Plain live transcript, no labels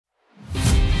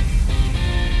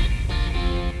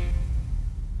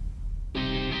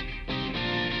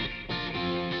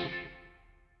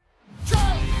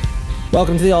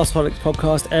Welcome to the Arseholics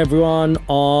podcast, everyone.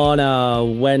 On a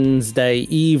Wednesday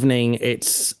evening,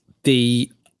 it's the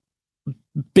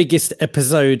biggest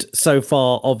episode so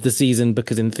far of the season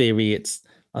because, in theory, it's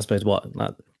I suppose what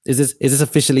is this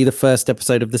officially the first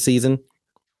episode of the season?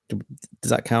 Does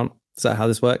that count? Is that how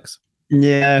this works?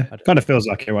 Yeah, kind of feels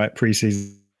like it, right?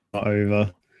 Preseason not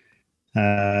over.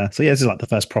 So yeah, this is like the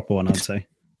first proper one, I'd say.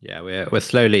 Yeah, we're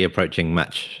slowly approaching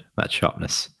match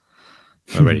sharpness.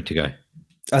 We're ready to go.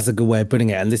 That's a good way of putting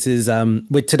it. And this is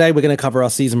today we're going to cover our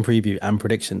season preview and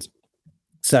predictions.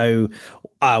 So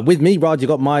with me, Raj, you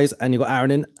got Mize and you got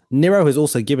Aaron in. Nero has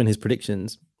also given his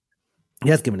predictions. He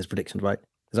has given his predictions, right?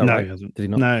 Is that right? He hasn't. Did he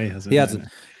not? No, he hasn't. He hasn't. No.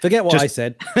 Forget what I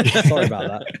said. Sorry about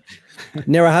that.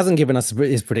 Nero hasn't given us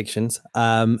his predictions,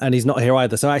 and he's not here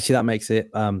either. So actually, that makes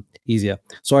it easier.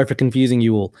 Sorry for confusing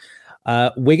you all.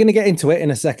 We're going to get into it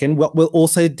in a second. What we'll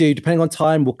also do, depending on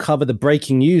time, we'll cover the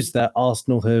breaking news that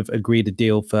Arsenal have agreed a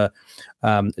deal for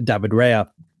David Raya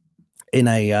in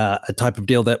a type of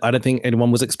deal that I don't think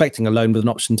anyone was expecting, a loan with an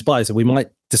option to buy. So we might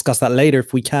discuss that later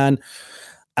if we can.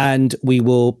 And we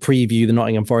will preview the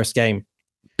Nottingham Forest game.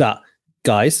 But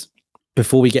guys,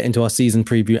 before we get into our season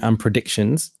preview and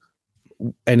predictions,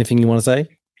 anything you want to say?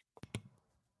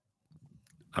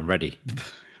 I'm ready.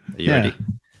 Are you ready?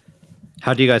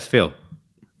 How do you guys feel?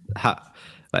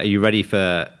 Are you ready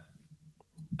for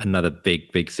another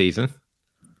big season?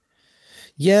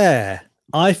 Yeah,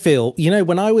 I feel,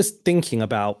 when I was thinking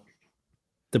about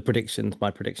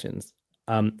my predictions,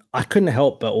 I couldn't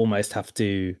help but almost have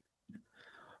to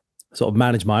sort of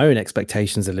manage my own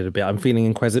expectations a little bit. I'm feeling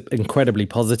incredibly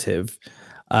positive,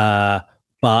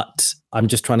 but I'm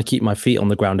just trying to keep my feet on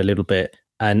the ground a little bit.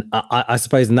 And I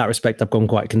suppose in that respect, I've gone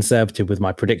quite conservative with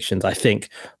my predictions, I think.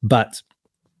 But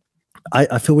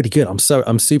I feel really good. I'm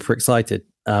super excited.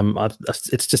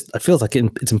 It feels like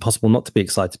it's impossible not to be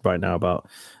excited right now about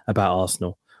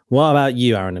Arsenal. What about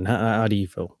you, Aaron? And how do you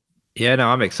feel? Yeah, no,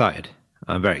 I'm excited.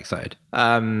 I'm very excited.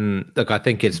 Look, I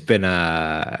think it's been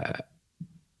from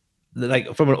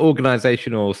an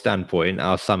organizational standpoint,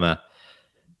 our summer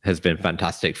has been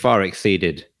fantastic. Far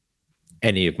exceeded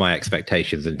any of my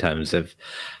expectations in terms of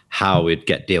how we'd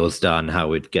get deals done, how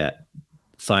we'd get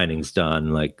signings done,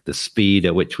 like the speed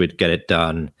at which we'd get it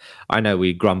done. I know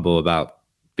we grumble about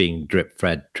being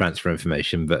drip-fed transfer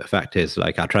information, but the fact is,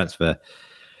 like, our transfer,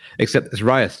 except this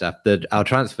Raya stuff, our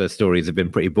transfer stories have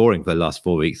been pretty boring for the last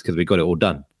 4 weeks because we got it all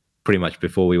done pretty much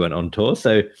before we went on tour.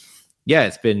 So yeah,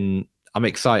 I'm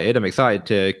excited. I'm excited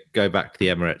to go back to the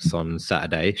Emirates on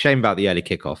Saturday. Shame about the early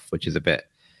kickoff, which is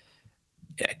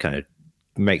kind of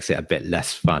makes it a bit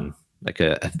less fun. Like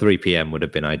a 3 p.m. would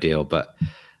have been ideal, but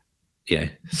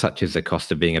such is the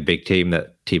cost of being a big team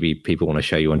that TV people want to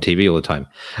show you on TV all the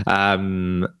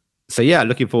time. So yeah,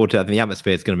 looking forward to it. I think the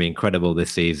atmosphere is going to be incredible this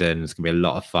season. It's going to be a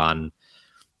lot of fun.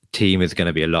 The team is going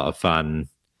to be a lot of fun.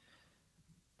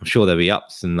 I'm sure there'll be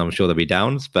ups and I'm sure there'll be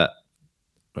downs, but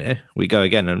yeah, we go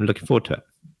again. I'm looking forward to it.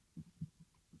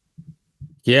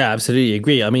 Yeah, absolutely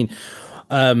agree. I mean,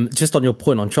 just on your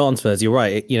point on transfers, you're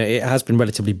right. It has been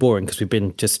relatively boring because we've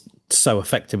been just so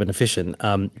effective and efficient.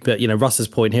 But Russ's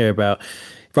point here about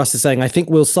Russ is saying, I think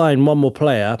we'll sign one more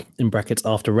player in brackets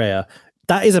after Raya.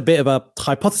 That is a bit of a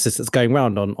hypothesis that's going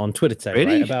around on Twitter today.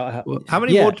 Really? Right? About how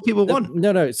many more do people want?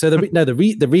 No. So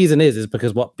the reason is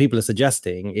because what people are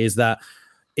suggesting is that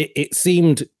it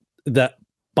seemed that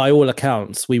by all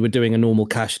accounts we were doing a normal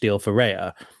cash deal for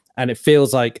Raya, and it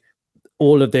feels like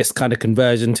all of this kind of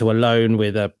conversion to a loan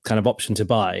with a kind of option to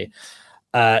buy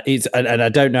and I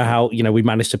don't know how we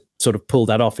managed to sort of pull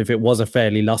that off if it was a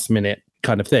fairly last minute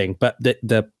kind of thing. But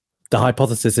the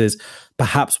hypothesis is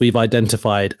perhaps we've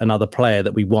identified another player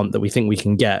that we want, that we think we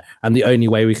can get, and the only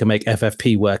way we can make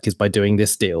FFP work is by doing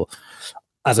this deal,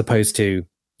 as opposed to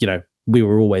we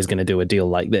were always going to do a deal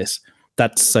like this.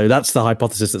 That's the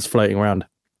hypothesis that's floating around.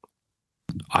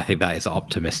 I think that is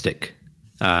optimistic.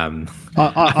 I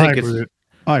agree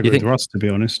with Ross, to be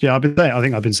honest. Yeah, I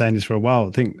think I've been saying this for a while.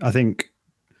 I think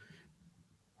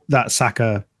that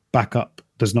Saka backup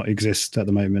does not exist at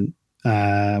the moment.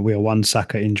 We are one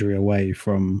Saka injury away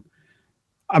from.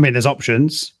 I mean, there's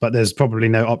options, but there's probably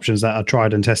no options that are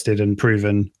tried and tested and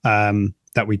proven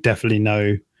that we definitely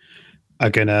know are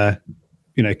gonna,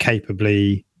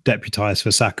 capably deputise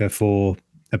for Saka for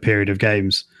a period of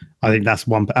games. I think that's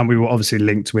one, and we were obviously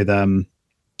linked with the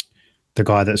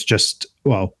guy that's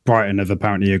Brighton have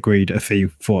apparently agreed a fee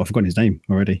for. I've forgotten his name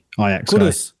already.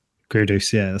 Ajax.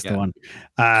 Kudus, yeah, that's the one.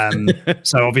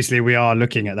 So obviously we are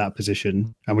looking at that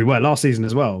position, and we were last season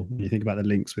as well. When you think about the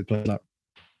links with players like,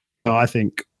 so I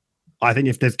think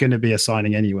if there's going to be a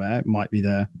signing anywhere, it might be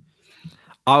there.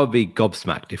 I would be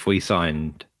gobsmacked if we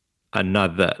signed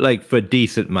another, like for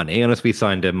decent money, unless we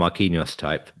signed a Marquinhos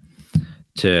type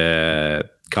to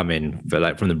come in for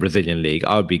like from the Brazilian league,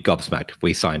 I would be gobsmacked if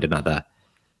we signed another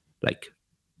like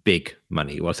big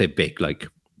money. Well, I say big, like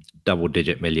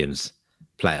double-digit millions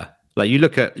player. Like you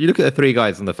look at the three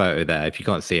guys on the photo there. If you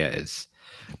can't see it, it's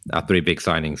our three big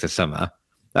signings this summer.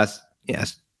 That's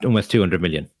almost 200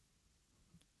 million.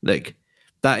 Like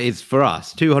that is for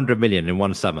us 200 million in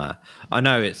one summer. I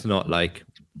know it's not like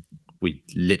we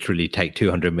literally take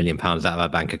 200 million pounds out of our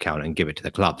bank account and give it to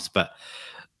the clubs, but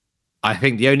I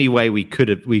think the only way we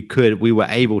were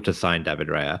able to sign David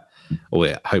Raya, or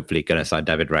we're hopefully going to sign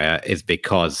David Raya, is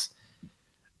because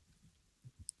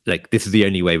like this is the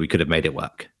only way we could have made it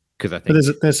work. Because I think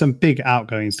there's some big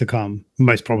outgoings to come,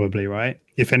 most probably, right?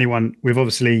 If anyone, we've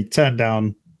obviously turned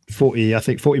down 40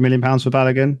 million pounds for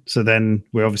Balogun. So then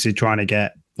we're obviously going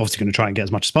to try and get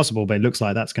as much as possible, but it looks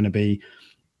like that's going to be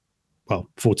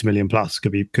 40 million plus,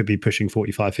 could be pushing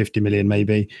 45, 50 million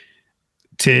maybe.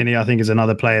 Tierney, I think, is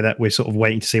another player that we're sort of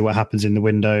waiting to see what happens in the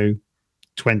window.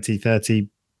 20,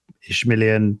 30-ish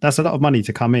million. That's a lot of money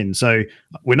to come in. So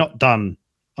we're not done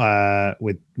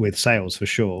with sales for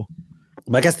sure.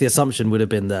 I guess the assumption would have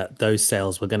been that those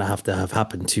sales were going to have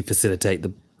happened to facilitate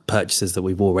the purchases that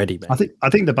we've already made. I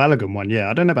think the Balogun one, yeah.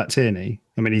 I don't know about Tierney.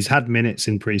 I mean, he's had minutes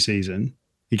in pre-season.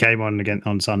 He came on again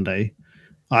on Sunday.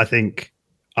 I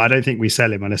don't think we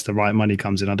sell him unless the right money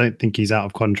comes in. I don't think he's out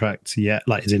of contract yet.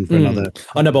 Like he's in for another.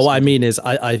 I know, but what I mean is,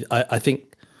 I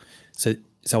think so.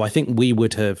 So I think we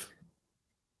would have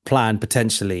planned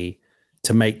potentially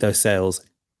to make those sales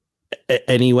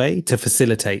anyway to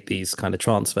facilitate these kind of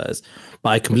transfers. But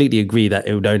I completely agree that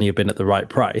it would only have been at the right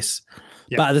price.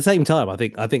 Yeah. But at the same time, I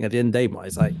think at the end of the day,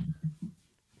 it's like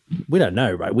we don't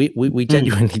know, right? We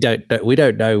genuinely don't know. We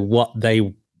don't know what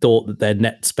they thought that their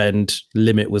net spend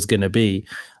limit was going to be.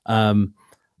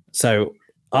 So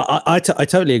I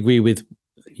totally agree with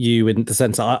you in the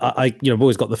sense I've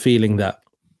always got the feeling that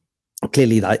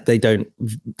clearly like they don't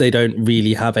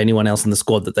really have anyone else in the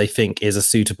squad that they think is a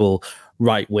suitable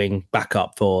right wing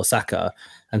backup for Saka.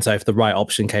 And so if the right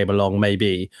option came along,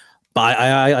 maybe. But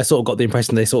I sort of got the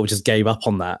impression they sort of just gave up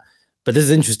on that. But this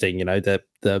is interesting,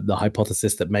 the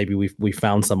hypothesis that maybe we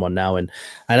found someone now, and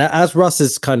as Russ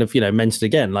has kind of mentioned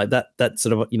again, like that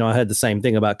sort of I heard the same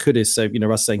thing about Kudus. So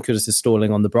Russ saying Kudus is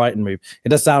stalling on the Brighton move. It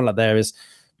does sound like there's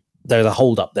a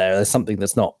hold up there. There's something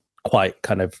that's not quite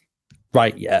kind of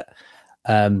right yet.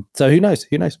 So who knows?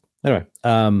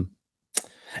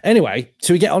 Anyway,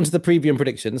 should we get on to the preview and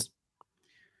predictions?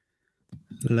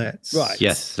 Let's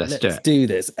do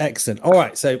this. Excellent. All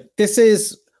right, so this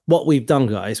is what we've done,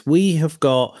 guys. We have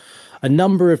got a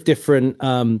number of different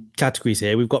categories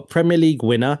here. We've got Premier League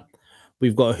winner.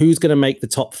 We've got who's going to make the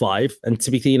top five. And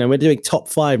to be clear, we're doing top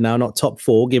five now, not top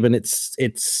four, given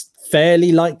it's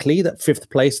fairly likely that fifth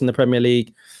place in the Premier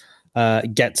League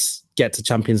gets a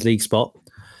Champions League spot.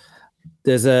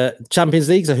 There's a Champions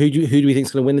League. So who do we think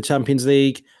is going to win the Champions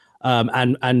League?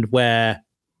 And where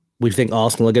we think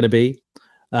Arsenal are going to be.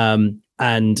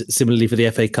 And similarly for the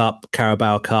FA Cup,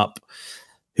 Carabao Cup,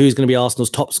 who's going to be Arsenal's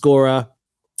top scorer?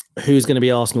 Who's going to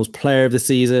be Arsenal's player of the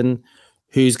season?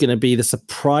 Who's going to be the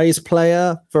surprise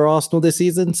player for Arsenal this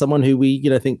season? Someone who we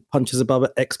think punches above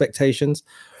expectations.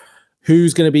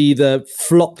 Who's going to be the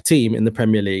flop team in the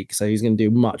Premier League? So who's going to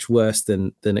do much worse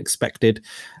than expected?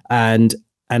 And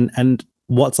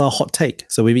what's our hot take?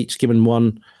 So we've each given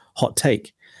one hot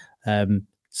take.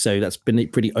 So that's been a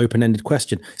pretty open-ended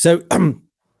question. So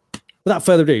without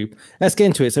further ado, let's get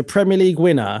into it. So Premier League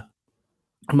winner.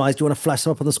 Miles, do you want to flash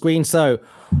them up on the screen? So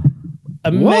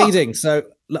amazing. What? So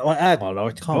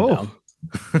calm down.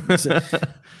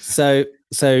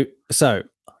 So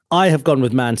I have gone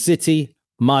with Man City.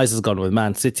 Miles has gone with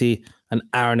Man City, and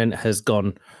Aaron has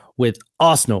gone with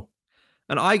Arsenal.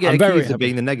 And I get accused of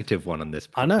being the negative one on this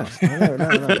podcast.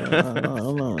 I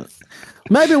know.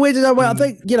 Maybe we don't. I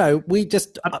think we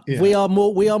just we are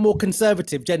more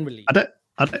conservative generally.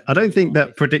 I don't think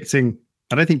that predicting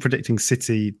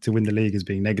City to win the league is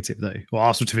being negative though, or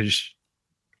Arsenal to finish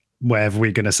wherever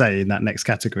we're going to say in that next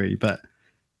category. But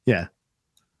yeah,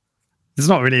 it's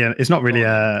not really an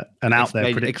out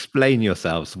there. Explain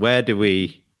yourselves. Where do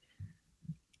we?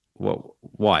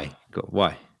 Why?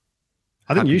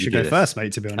 I think you should go first,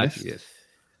 mate. To be honest,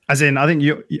 as in, I think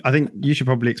you should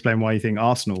probably explain why you think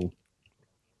Arsenal.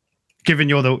 Given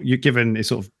given it's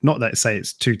sort of not that say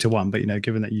it's 2-1, but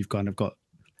given that you've kind of got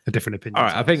a different opinion. All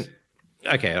right,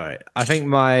 I think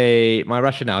my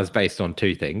rationale is based on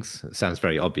two things. It sounds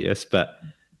very obvious, but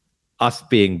us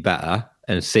being better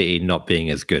and City not being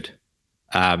as good.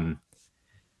 I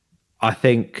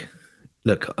think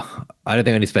look, I don't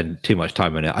think I need to spend too much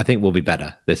time on it. I think we'll be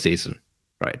better this season,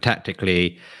 right?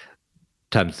 Tactically, in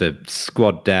terms of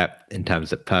squad depth, in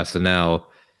terms of personnel,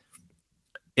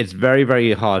 it's very,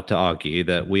 very hard to argue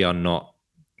that we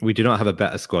do not have a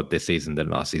better squad this season than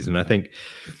last season. I think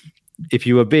if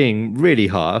you were being really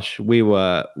harsh, we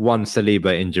were one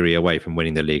Saliba injury away from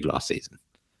winning the league last season.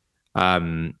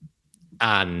 And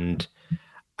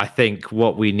I think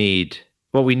what we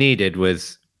needed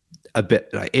was a bit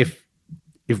like if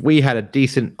we had a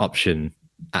decent option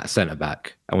at centre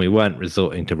back and we weren't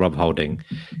resorting to Rob Holding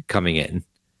coming in.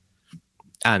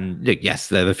 And look, yes,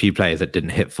 there were a few players that didn't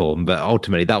hit form, but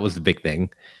ultimately that was the big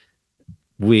thing.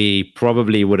 We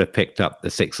probably would have picked up the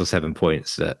 6 or 7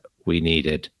 points that we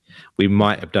needed. We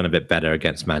might have done a bit better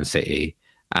against Man City.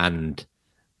 And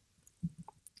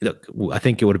look, I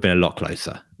think it would have been a lot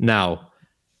closer. Now,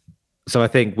 so I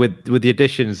think with the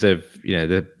additions of,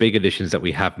 the big additions that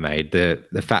we have made,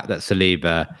 the fact that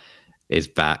Saliba is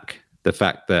back, the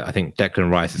fact that I think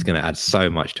Declan Rice is going to add so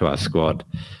much to our squad.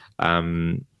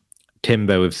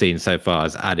 Timber we've seen so far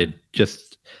has added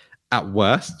just at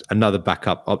worst another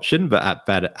backup option, but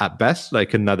at best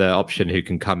like another option who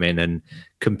can come in and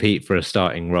compete for a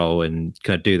starting role and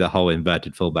kind of do the whole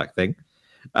inverted fullback thing.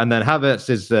 And then Havertz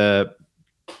is the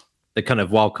kind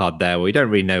of wild card there. We don't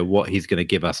really know what he's going to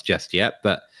give us just yet,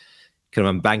 but kind of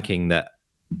I'm banking that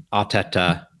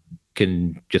Arteta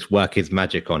can just work his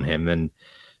magic on him and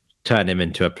turn him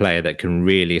into a player that can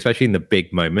really, especially in the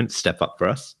big moments, step up for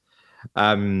us.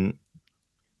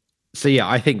 So yeah,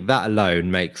 I think that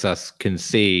alone makes us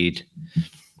concede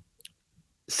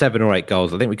 7 or 8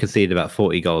 goals. I think we conceded about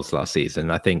 40 goals last season.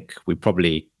 I think we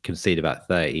probably conceded about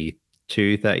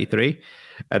 32, 33.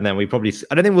 And then I don't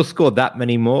think we'll score that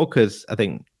many more because I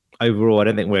think overall, I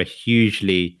don't think we're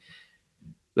hugely,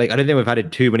 I don't think we've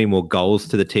added too many more goals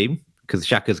to the team because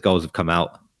Xhaka's goals have come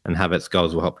out and Havertz's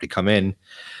goals will hopefully come in.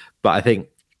 But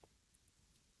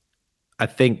I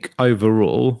think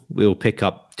overall we'll pick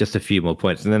up just a few more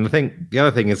points. And then I think the other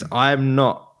thing is I'm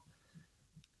not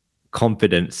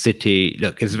confident City.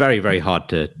 Look, it's very, very hard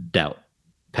to doubt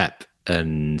Pep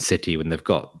and City when they've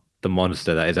got the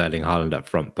monster that is Erling Haaland up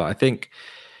front. But I think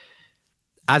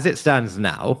as it stands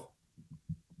now,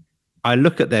 I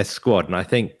look at their squad and I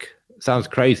think it sounds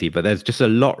crazy, but there's just a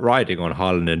lot riding on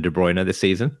Haaland and De Bruyne this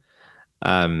season.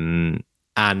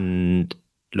 And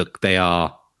look, they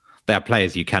are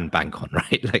players you can bank on,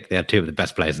 right? Like they are 2 of the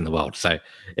best players in the world. So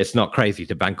it's not crazy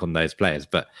to bank on those players.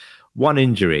 But one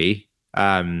injury to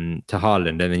Haaland,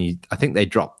 and then I think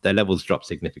their levels drop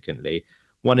significantly.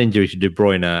 One injury to De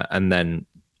Bruyne, and then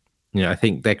I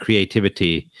think their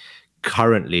creativity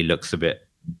currently looks a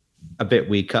bit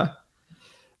weaker.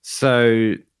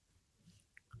 So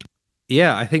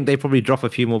yeah, I think they probably drop a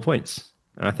few more points.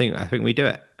 And I think we do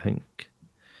it. I think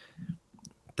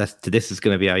this is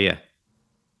going to be our year.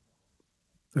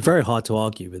 Very hard to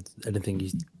argue with anything you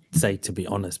say, to be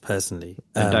honest, personally.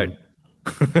 Don't.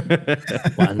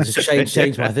 And just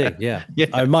change my thing. Yeah.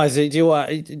 Miles, do you want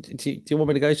me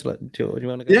to go? Do you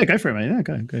want to go? Yeah, go for it, mate. Yeah,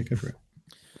 go for it.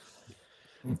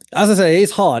 As I say,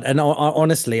 it's hard. And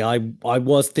honestly, I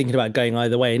was thinking about going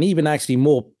either way. And even actually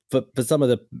more for some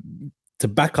of to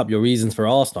back up your reasons for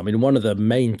Arsenal. I mean, one of the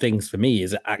main things for me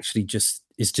is actually just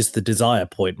the desire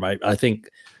point, right?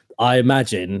 I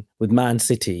imagine with Man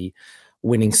City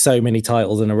winning so many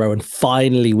titles in a row and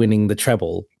finally winning the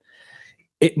treble,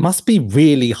 it must be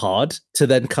really hard to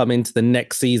then come into the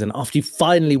next season after you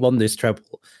finally won this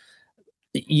treble.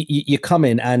 You come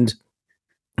in and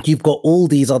you've got all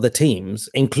these other teams,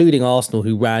 including Arsenal,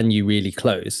 who ran you really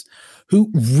close,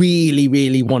 who really,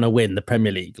 really want to win the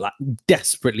Premier League, like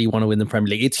desperately want to win the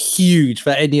Premier League. It's huge for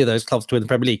any of those clubs to win the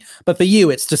Premier League. But for you,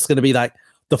 it's just going to be like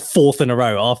the 4th in a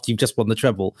row after you've just won the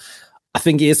treble. I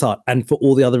think it is hard. And for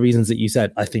all the other reasons that you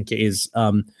said, I think it is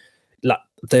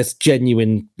there's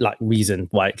genuine reason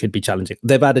why it could be challenging.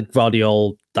 They've added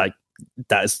Gvardiol, that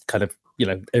is kind of,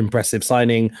 impressive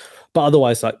signing. But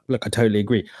otherwise, look, I totally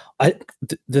agree.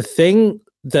 The thing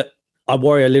that I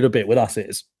worry a little bit with us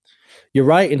is, you're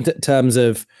right in terms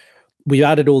of we've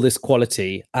added all this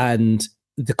quality and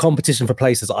the competition for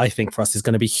places, I think for us is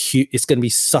going to be huge. It's going to be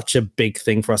such a big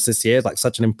thing for us this year,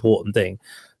 such an important thing.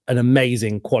 An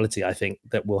amazing quality, I think,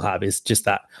 that we'll have is just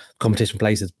that competition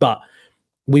places. But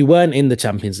we weren't in the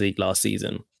Champions League last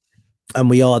season, and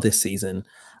we are this season.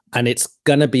 And it's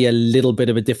going to be a little bit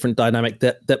of a different dynamic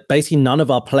that basically none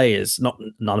of our players,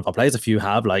 a few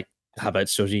have, like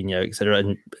Havertz, Jorginho,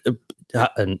 etc.,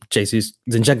 and Jesus,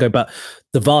 Zinchenko, but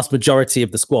the vast majority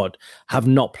of the squad have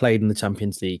not played in the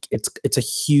Champions League. It's a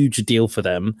huge deal for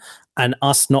them, and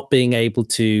us not being able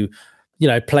to,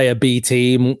 play a B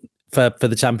team for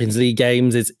the Champions League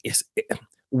games.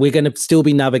 We're going to still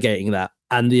be navigating that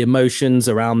and the emotions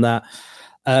around that.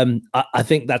 I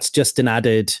think that's just an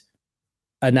added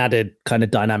kind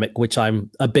of dynamic, which I'm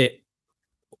a bit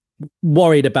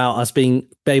worried about us being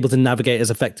able to navigate as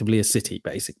effectively as City,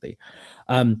 basically.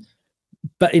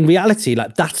 But in reality,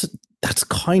 like that's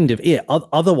kind of it.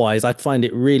 Otherwise, I'd find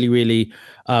it really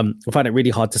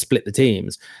hard to split the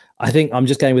teams. I think I'm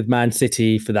just going with Man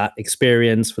City for that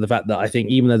experience, for the fact that I think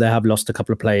even though they have lost a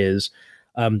couple of players,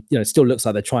 it still looks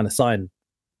like they're trying to sign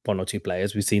one or two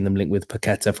players. We've seen them linked with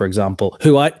Paqueta, for example,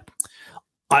 who I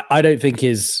don't think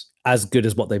is as good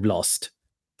as what they've lost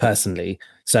personally.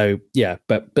 So yeah,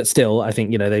 but still, I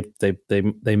think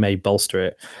they may bolster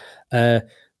it.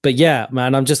 But yeah,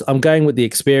 man, I'm going with the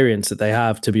experience that they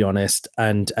have, to be honest,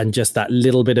 and just that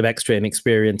little bit of extra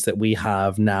inexperience that we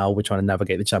have now. We're trying to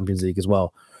navigate the Champions League as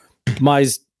well.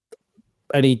 Mize,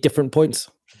 any different points?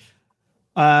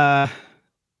 Not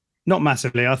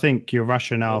massively. I think your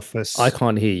rationale for... I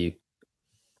can't hear you.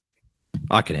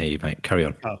 I can hear you, mate. Carry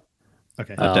on. Oh,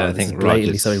 okay. I don't think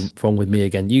blatantly something wrong with me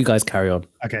again. You guys carry on.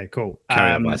 Okay, cool.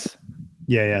 Carry on, Mize.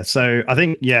 Yeah. So I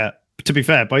think, to be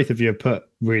fair, both of you have put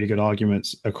really good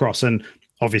arguments across, and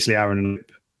obviously Aaron and I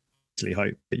actually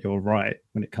hope that you're right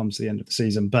when it comes to the end of the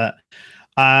season. But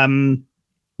I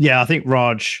think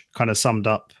Raj kind of summed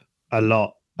up a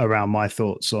lot around my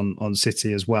thoughts on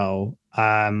City as well.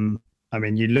 I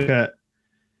mean, you look at,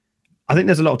 I think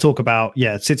there's a lot of talk about,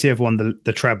 City have won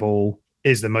the treble.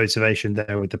 Is the motivation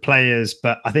there with the players?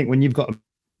 But I think when you've got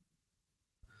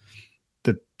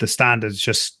the standards,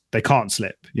 just they can't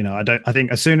slip. I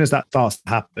think as soon as that starts to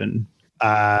happen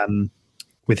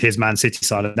with his Man City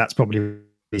side, that's probably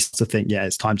to think,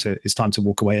 it's time to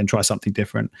walk away and try something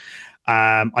different.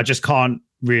 I just can't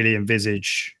really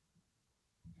envisage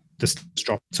this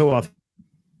drop at all.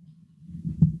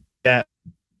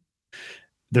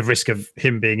 The risk of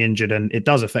him being injured, and it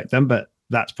does affect them, but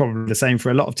that's probably the same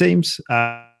for a lot of teams.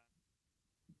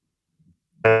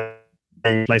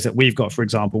 Place that we've got, for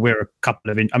example, we're a couple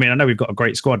of I know we've got a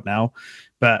great squad now,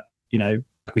 but like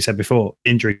we said before,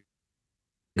 injury,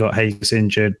 got Hayes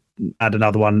injured, add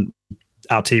another one,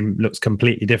 our team looks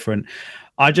completely different.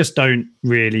 I just don't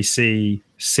really see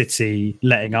City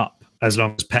letting up as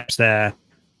long as Pep's there.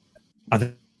 I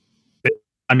think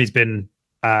he's been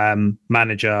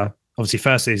manager. Obviously,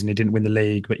 first season he didn't win the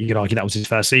league, but you could argue that was his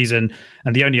first season.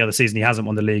 And the only other season he hasn't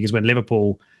won the league is when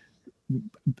Liverpool,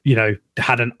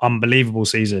 had an unbelievable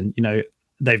season.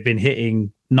 They've been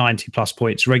hitting 90 plus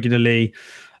points regularly.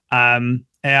 And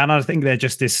I think they're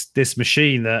just this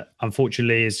machine that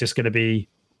unfortunately is just going to be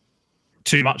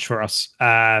too much for us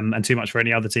and too much for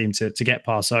any other team to get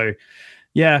past. So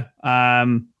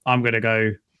I'm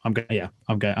going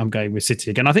with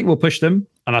City again. I think we'll push them,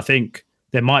 and I think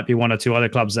there might be one or two other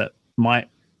clubs that might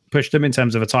push them in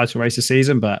terms of a title race this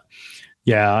season. But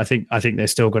I think they're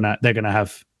still gonna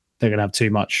have too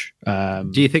much.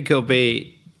 Do you think it'll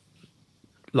be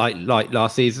like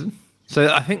last season?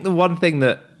 So I think the one thing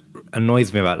that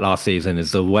annoys me about last season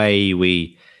is the way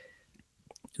we,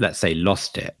 let's say,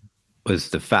 lost it, was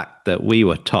the fact that we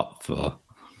were top for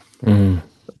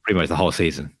pretty much the whole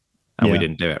season, and we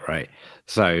didn't do it right.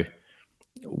 So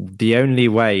the only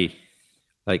way,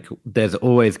 there's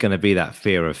always going to be that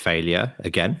fear of failure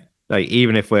again.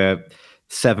 Even if we're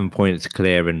 7 points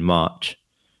clear in March,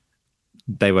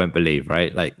 they won't believe,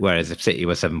 right? Whereas if City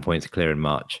were 7 points clear in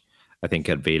March, I think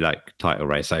it'd be title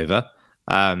race over.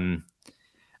 And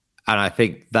I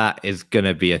think that is going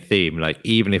to be a theme.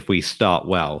 Even if we start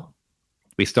well,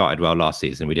 we started well last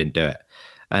season, we didn't do it.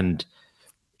 And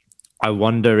I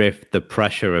wonder if the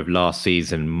pressure of last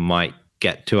season might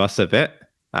get to us a bit,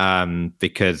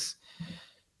 because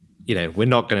we're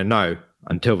not going to know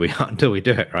until we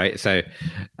do it, right? So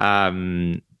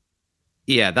that's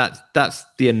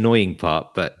the annoying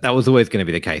part, but that was always going to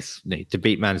be the case. To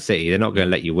beat Man City, they're not going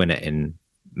to let you win it in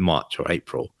March or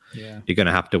April. You're going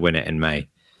to have to win it in May.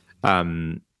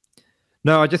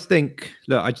 I just think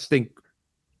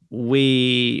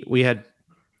we had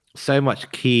so much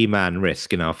key man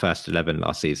risk in our first 11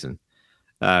 last season.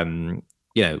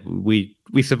 We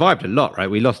survived a lot, right?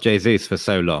 We lost Jesus for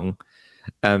so long.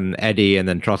 Eddie and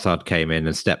then Trossard came in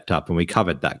and stepped up, and we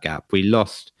covered that gap. We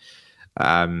lost,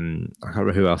 I can't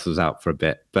remember who else was out for a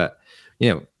bit, but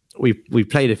we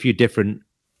played a few different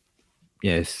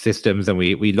systems, and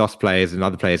we lost players, and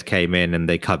other players came in and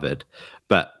they covered.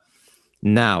 But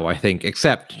now I think,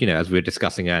 except as we were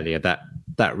discussing earlier, that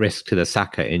risk to the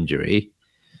Saka injury,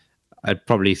 I'd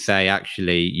probably say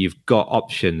actually you've got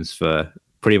options for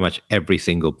pretty much every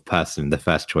single person in the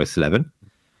first choice 11,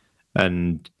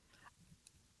 and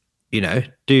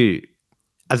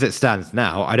as it stands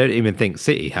now, I don't even think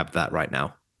City have that right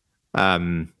now.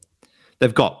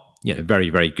 They've got very,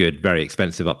 very good, very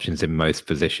expensive options in most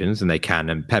positions, and they can.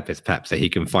 And Pep is Pep, so he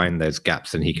can find those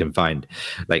gaps and he can find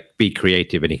be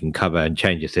creative and he can cover and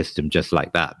change a system just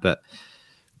like that. But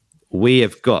we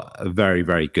have got a very,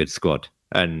 very good squad,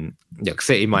 and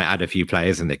City might add a few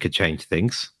players and it could change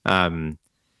things.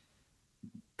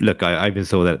 Look, I even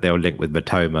saw that they'll link with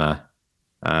Matoma,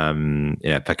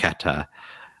 Paqueta.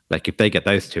 If they get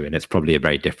those two in, it's probably a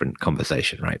very different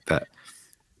conversation, right? But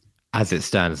as it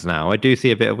stands now, I do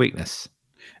see a bit of weakness.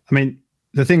 I mean,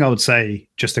 the thing I would say,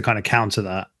 just to kind of counter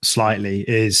that slightly,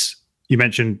 is you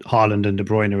mentioned Haaland and De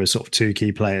Bruyne as sort of two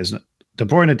key players. De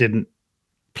Bruyne didn't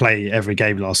play every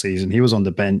game last season. He was on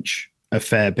the bench a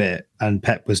fair bit, and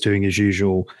Pep was doing his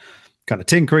usual kind of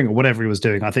tinkering or whatever he was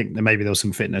doing. I think that maybe there was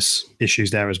some fitness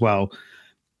issues there as well.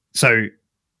 So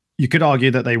you could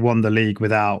argue that they won the league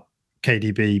without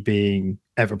KDB being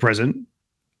ever present.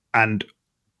 And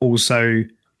also,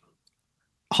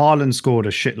 Haaland scored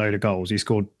a shitload of goals. He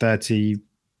scored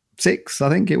 36, I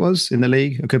think it was, in the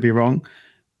league. I could be wrong.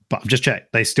 But I've just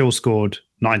checked. They still scored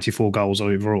 94 goals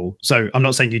overall. So I'm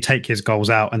not saying you take his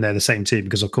goals out and they're the same team,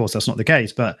 because of course that's not the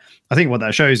case. But I think what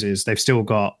that shows is they've still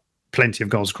got plenty of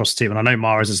goals across the team. And I know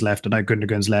Mahrez has left. I know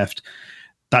Gundogan's left.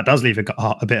 That does leave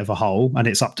a bit of a hole. And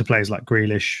it's up to players like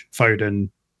Grealish, Foden,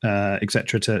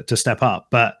 etc. to step up.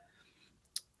 But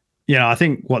I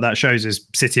think what that shows is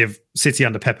City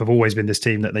under Pep have always been this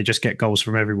team that they just get goals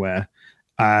from everywhere.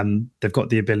 They've got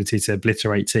the ability to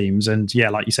obliterate teams. And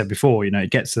like you said before,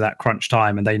 it gets to that crunch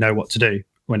time and they know what to do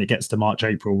when it gets to March,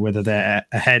 April, whether they're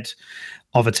ahead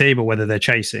of a team or whether they're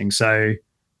chasing. So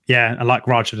and like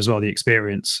Raj as well, the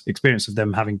experience of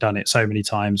them having done it so many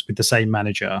times with the same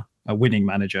manager, a winning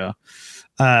manager.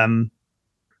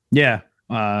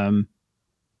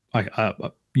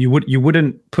 You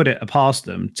wouldn't put it past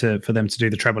them for them to do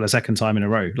the treble a second time in a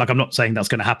row. I'm not saying that's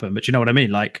going to happen, but you know what I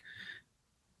mean?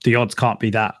 The odds can't be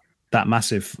that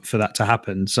massive for that to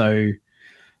happen. So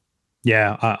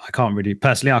I can't really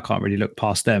look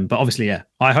past them. But obviously,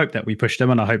 I hope that we push them,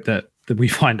 and I hope that we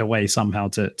find a way somehow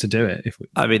to do it.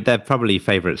 I mean, they're probably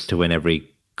favourites to win every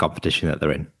competition that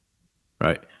they're in,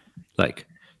 right?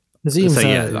 It's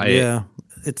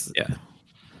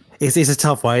a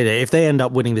tough way. If they end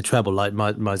up winning the treble, like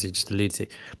Marzi just alluded to,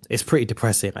 it's pretty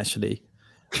depressing, actually.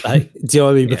 Do you know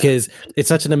what I mean? Because it's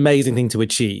such an amazing thing to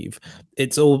achieve.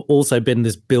 It's also been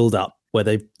this build-up where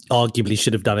they arguably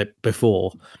should have done it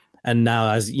before, and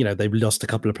now, as they've lost a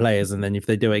couple of players, and then if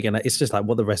they do it again, it's just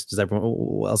what else is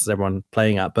everyone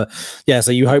playing at? But so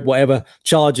you hope whatever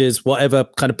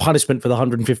kind of punishment for the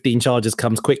 115 charges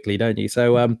comes quickly, don't you?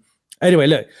 So anyway,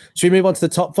 look, should we move on to the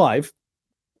top five?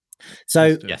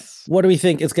 So yes. What do we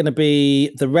think is going to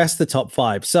be the rest of the top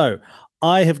five? So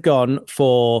I have gone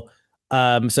for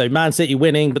Man City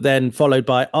winning, but then followed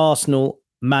by Arsenal,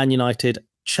 Man United,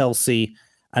 Chelsea,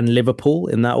 and Liverpool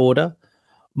in that order.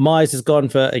 Mize has gone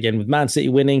for, again, with Man City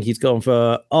winning, he's gone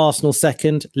for Arsenal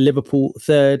second, Liverpool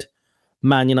third,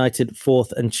 Man United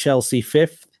fourth, and Chelsea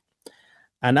fifth.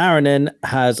 And Aaronen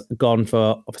has gone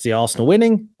for, obviously, Arsenal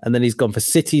winning, and then he's gone for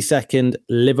City second,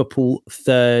 Liverpool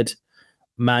third,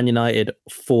 Man United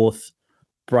fourth,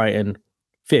 Brighton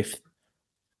fifth.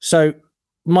 So,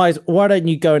 Mize, why don't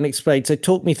you go and explain? So,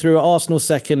 talk me through Arsenal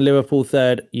second, Liverpool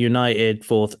third, United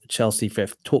fourth, Chelsea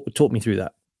fifth. Talk me through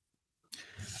that.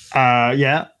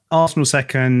 Arsenal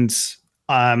second.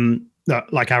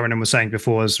 Like Aaronen was saying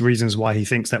before, there's reasons why he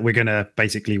thinks that we're going to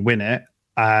basically win it.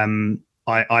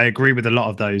 I agree with a lot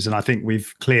of those, and I think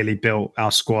we've clearly built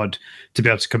our squad to be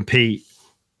able to compete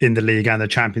in the league and the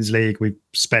Champions League. We've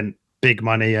spent big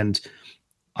money, and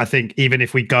I think even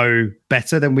if we go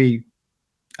better than we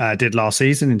did last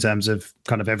season in terms of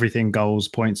kind of everything, goals,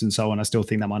 points, and so on, I still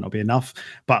think that might not be enough.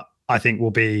 But I think we'll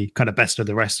be kind of best of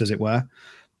the rest, as it were.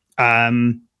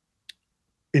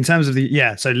 In terms of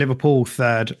so Liverpool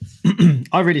third.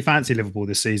 I really fancy Liverpool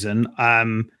this season.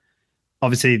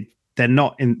 Obviously, they're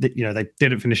not in. They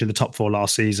didn't finish in the top four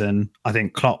last season. I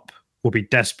think Klopp will be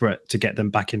desperate to get them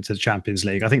back into the Champions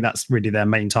League. I think that's really their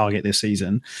main target this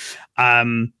season.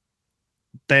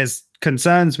 There's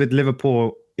concerns with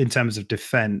Liverpool in terms of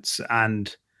defense,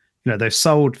 and they've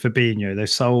sold Fabinho, they've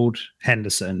sold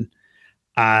Henderson.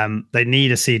 They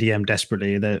need a CDM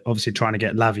desperately. They're obviously trying to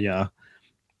get Lavia.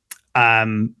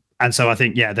 And so I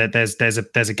think, there's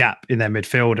a gap in their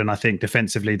midfield, and I think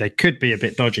defensively they could be a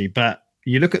bit dodgy. But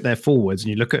you look at their forwards and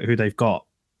you look at who they've got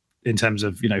in terms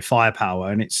of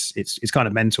firepower, and it's kind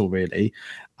of mental, really.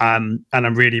 And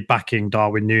I'm really backing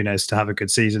Darwin Núñez to have a good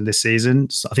season this season.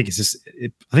 So I think it's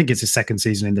his second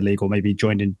season in the league, or maybe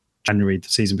joined in January the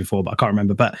season before, but I can't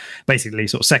remember. But basically,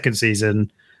 sort of second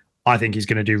season, I think he's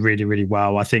going to do really, really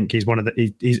well. I think he's one of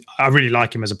the. I really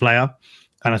like him as a player,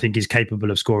 and I think he's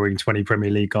capable of scoring 20 Premier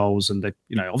League goals. And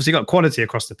obviously got quality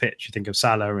across the pitch. You think of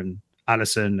Salah and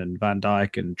Alisson and Van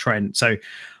Dijk and Trent. So,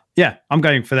 yeah, I'm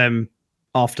going for them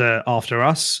after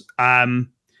us.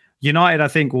 United, I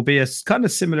think, will be a kind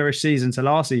of similar-ish season to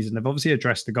last season. They've obviously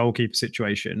addressed the goalkeeper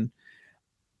situation.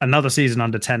 Another season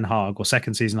under Ten Hag, or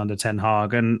second season under Ten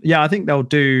Hag. And yeah, I think they'll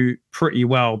do pretty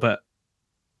well, but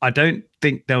I don't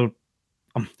think they'll...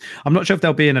 I'm not sure if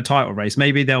they'll be in a title race.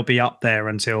 Maybe they'll be up there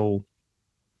until,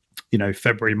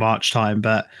 February, March time,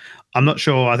 but I'm not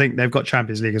sure. I think they've got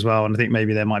Champions League as well, and I think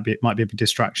maybe there might be a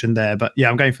distraction there. But yeah,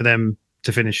 I'm going for them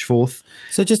to finish fourth.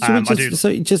 So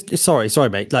sorry,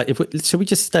 mate. Like, should we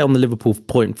just stay on the Liverpool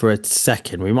point for a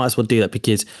second? We might as well do that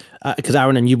because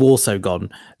Aaron, and you've also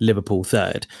gone Liverpool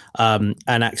third, and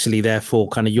actually, therefore,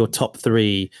 kind of your top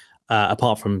three,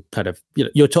 apart from kind of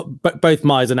your top, both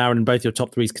Myers and Aaron, both your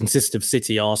top threes consist of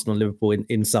City, Arsenal, Liverpool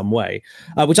in some way,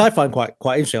 which I find quite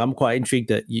interesting. I'm quite intrigued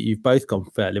that you've both gone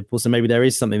for Liverpool, so maybe there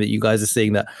is something that you guys are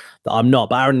seeing that I'm not.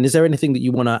 But Aaron, is there anything that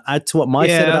you want to add to what Myers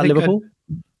said about Liverpool?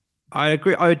 I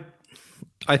agree.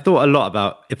 I thought a lot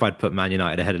about if I'd put Man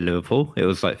United ahead of Liverpool. It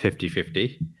was like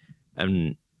 50-50.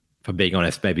 And for being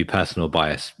honest, maybe personal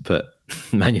bias, put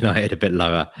Man United a bit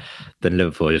lower than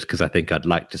Liverpool just because I think I'd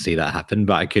like to see that happen.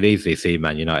 But I could easily see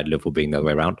Man United, Liverpool being the other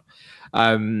way around.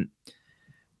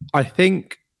 I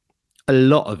think a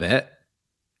lot of it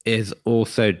is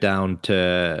also down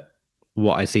to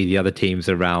what I see the other teams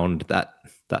around that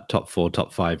top four,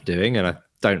 top five doing. And I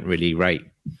don't really rate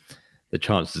the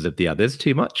chances of the others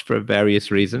too much for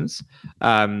various reasons.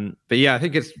 But yeah, I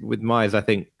think it's with Myers, I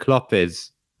think Klopp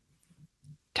is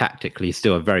tactically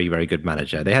still a very, very good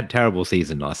manager. They had a terrible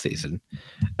season last season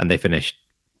and they finished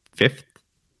fifth.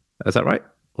 Is that right?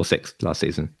 Or sixth last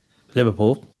season?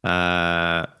 Liverpool.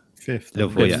 Fifth.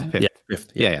 Liverpool, yeah. Fifth. Yeah,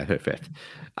 fifth. Yeah, fifth.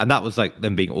 And that was like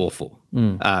them being awful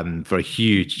for a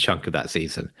huge chunk of that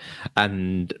season.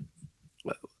 And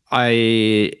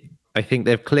I think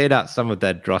they've cleared out some of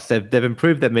their dross. They've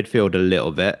improved their midfield a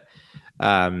little bit.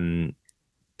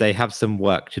 They have some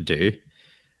work to do.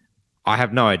 I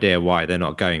have no idea why they're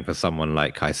not going for someone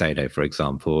like Caicedo, for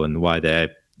example, and why they're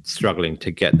struggling to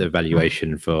get the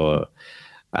valuation for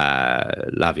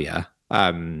Lavia.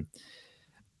 I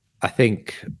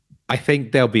think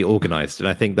they'll be organised, and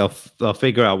I think they'll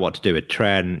figure out what to do with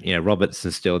Trent.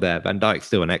 Robertson's still there. Van Dijk's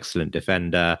still an excellent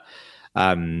defender.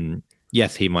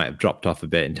 Yes, he might have dropped off a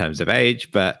bit in terms of age,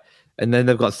 and then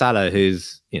they've got Salah,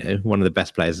 who's one of the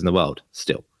best players in the world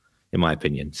still, in my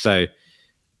opinion. So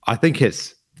I think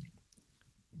it's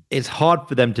hard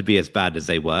for them to be as bad as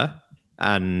they were,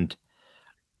 and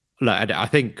I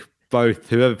think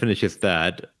whoever finishes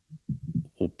third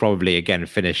will probably again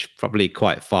finish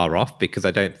quite far off, because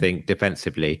I don't think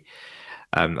defensively.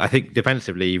 I think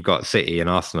defensively you've got City and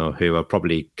Arsenal who are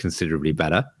probably considerably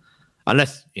better.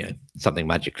 Unless something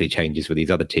magically changes with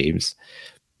these other teams,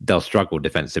 they'll struggle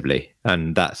defensively,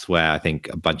 and that's where I think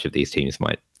a bunch of these teams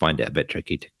might find it a bit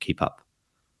tricky to keep up.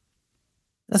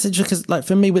 That's interesting because,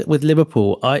 for me with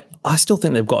Liverpool, I still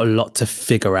think they've got a lot to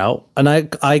figure out, and I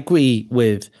agree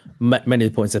with many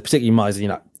of the points, particularly Myers.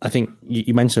 I think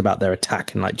you mentioned about their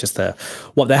attack and just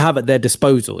what they have at their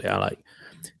disposal.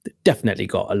 Definitely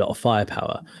got a lot of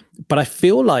firepower, but I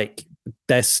feel like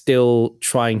they're still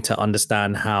trying to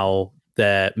understand how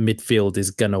their midfield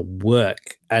is going to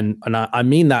work. And I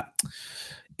mean that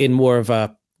in more of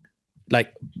a,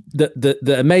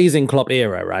 the amazing Klopp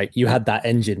era, right? You had that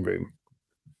engine room,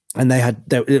 and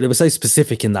it was so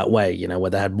specific in that way, where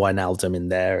they had Wijnaldum in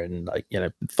there and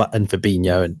and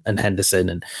Fabinho and Henderson.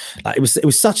 And it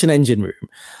was such an engine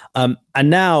room. And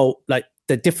now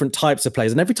they're different types of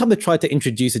players. And every time they tried to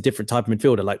introduce a different type of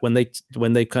midfielder,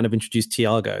 when they kind of introduced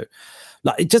Thiago,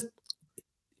 it just,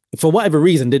 for whatever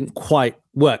reason, didn't quite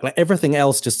work. Everything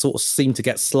else just sort of seemed to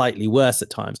get slightly worse at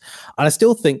times. And I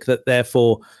still think that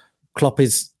therefore Klopp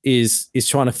is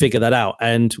trying to figure that out.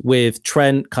 And with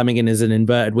Trent coming in as an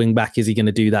inverted wing back, is he going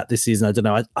to do that this season? I don't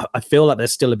know. I feel like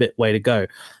there's still a bit way to go.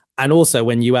 And also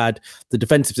when you add the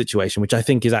defensive situation, which I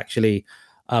think is actually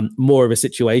more of a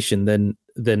situation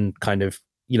than kind of,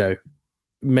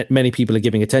 many people are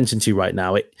giving attention to right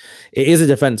now. It is a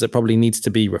defense that probably needs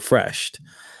to be refreshed.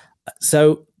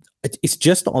 So it's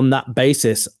just on that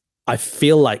basis, I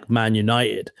feel like Man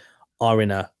United are in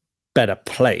a better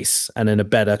place and in a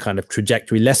better kind of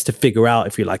trajectory, less to figure out,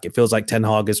 if you like. It feels like Ten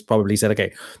Hag has probably said,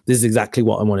 okay, this is exactly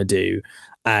what I want to do.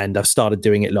 And I've started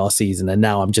doing it last season, and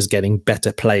now I'm just getting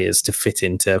better players to fit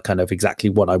into kind of exactly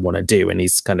what I want to do. And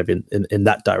he's kind of in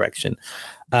that direction,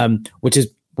 which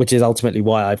is which is ultimately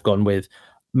why I've gone with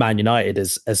Man United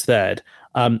as third.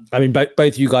 I mean,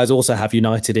 both you guys also have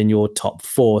United in your top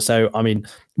 4. So, I mean,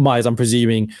 Myers, I'm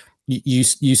presuming you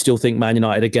still think Man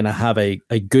United are going to have a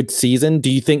good season. Do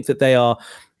you think that they are,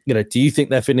 do you think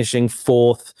they're finishing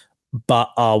 4th,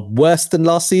 but are worse than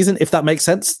last season? If that makes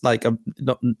sense, like,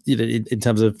 not, in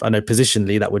terms of, I know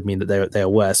positionally that would mean that they are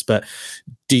worse, but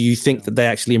do you think that they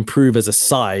actually improve as a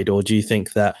side, or do you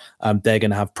think that they're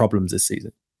going to have problems this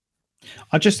season?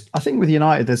 I think with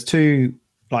United, there's two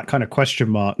like kind of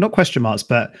not question marks,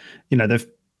 but they've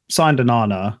signed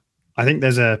Onana. I think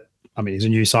he's a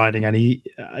new signing, and he,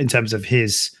 in terms of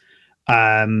his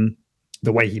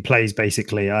the way he plays,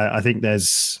 basically, I think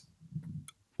there's,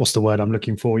 what's the word I'm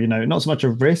looking for? Not so much a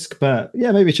risk, but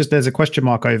yeah, maybe it's just there's a question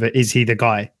mark over, is he the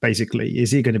guy? Basically,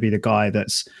 is he going to be the guy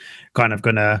that's kind of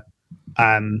going to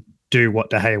do what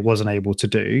De Gea wasn't able to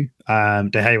do? De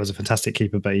Gea was a fantastic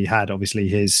keeper, but he had obviously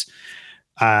his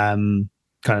kind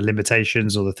of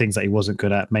limitations, or the things that he wasn't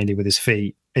good at, mainly with his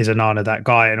feet. Is Onana that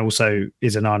guy? And also,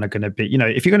 is Onana going to be,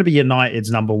 if you're going to be United's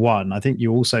number 1, I think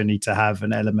you also need to have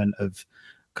an element of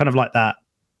kind of like that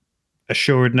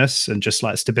assuredness and just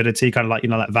like stability, kind of like,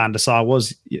 like Van der Sar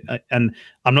was. And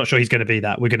I'm not sure he's going to be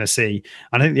that. We're going to see.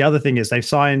 And I think the other thing is they've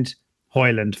signed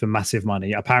Højlund for massive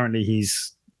money. Apparently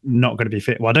he's not going to be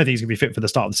fit. Well, I don't think he's going to be fit for the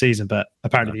start of the season, but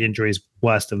apparently the injury is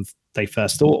worse than they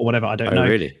first thought, or whatever. I don't know.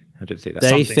 Really? I didn't see that.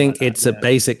 They think like it's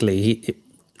basically,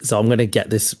 so I'm going to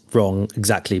get this wrong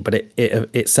exactly, but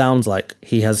it sounds like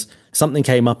he has, something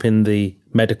came up in the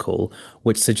medical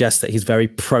which suggests that he's very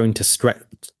prone to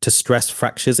stress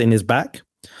fractures in his back,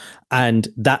 and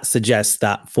that suggests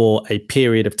that for a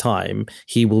period of time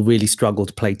he will really struggle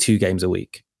to play 2 games a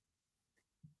week.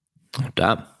 Oh,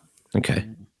 damn. Okay.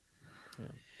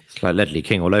 It's like Ledley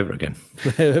King all over again.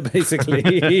 Basically,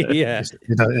 yeah.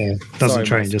 Doesn't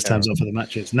train, just turns up for the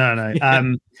matches. No.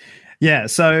 Yeah.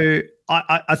 So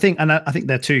I think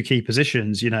they're 2 key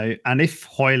positions, and if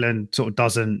Højlund sort of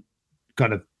doesn't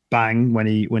kind of bang when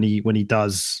he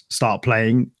does start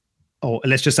playing, or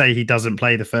let's just say he doesn't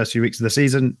play the first few weeks of the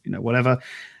season, whatever,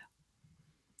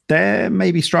 they're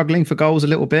maybe struggling for goals a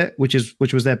little bit, which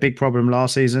was their big problem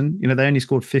last season. They only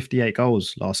scored 58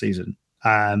 goals last season.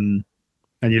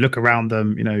 And you look around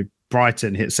them,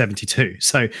 Brighton hit 72.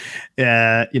 So,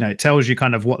 it tells you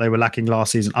kind of what they were lacking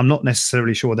last season. I'm not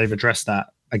necessarily sure they've addressed that.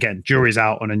 Again, jury's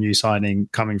out on a new signing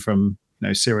coming from,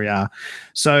 Serie A.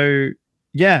 So,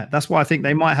 yeah, that's why I think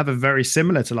they might have a very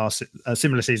similar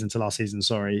season to last season.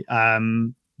 Sorry,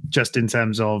 just in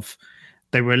terms of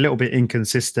they were a little bit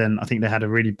inconsistent. I think they had a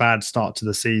really bad start to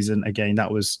the season. Again,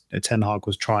 that was Ten Hag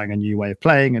was trying a new way of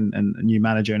playing and a new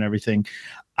manager and everything.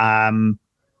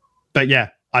 But yeah,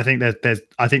 I think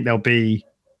they'll be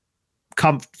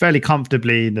fairly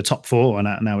comfortably in the top 4, and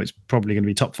now it's probably going to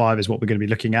be top 5 is what we're going to be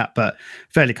looking at, but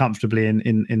fairly comfortably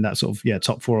in that sort of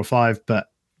top 4 or 5. But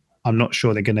I'm not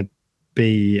sure they're going to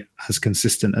be as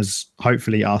consistent as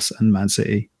hopefully us and Man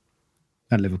City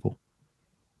and Liverpool.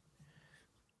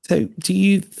 So, do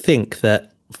you think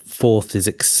that 4th is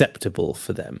acceptable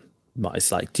for them?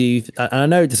 It's like, I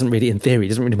know it doesn't really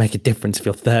make a difference if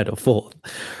you're 3rd or 4th,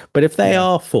 but if they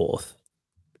are 4th,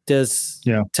 does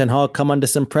Ten Hag come under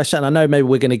some pressure? And I know maybe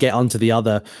we're going to get onto the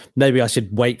other, maybe I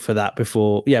should wait for that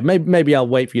before. Yeah, maybe I'll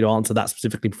wait for you to answer that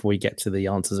specifically before we get to the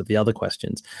answers of the other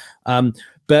questions.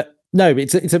 But no,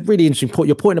 it's a really interesting point.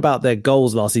 Your point about their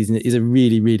goals last season is a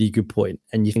really, really good point.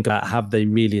 And you think about, have they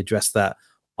really addressed that?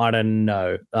 I don't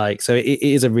know. So it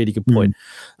is a really good point.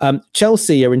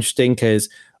 Chelsea are interesting because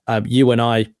you and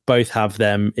I both have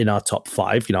them in our top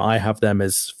 5. I have them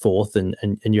as 4th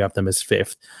and you have them as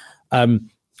 5th.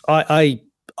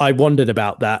 I wondered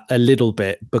about that a little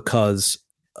bit because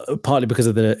partly because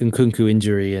of the Nkunku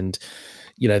injury, and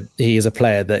he is a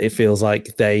player that it feels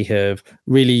like they have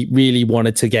really, really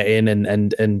wanted to get in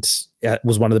and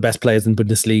was one of the best players in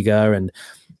Bundesliga,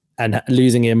 and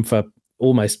losing him for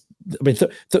almost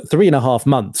 3.5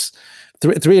 months.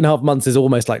 3.5 months is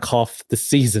almost like half the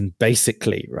season,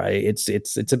 basically, right? It's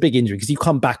a big injury because you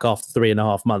come back after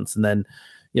 3.5 months, and then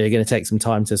you're going to take some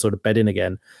time to sort of bed in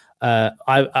again.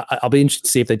 I'll be interested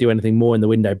to see if they do anything more in the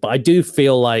window, but I do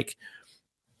feel like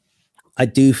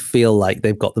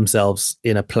they've got themselves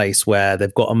in a place where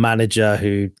they've got a manager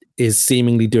who is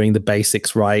seemingly doing the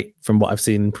basics right from what I've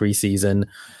seen in preseason.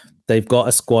 They've got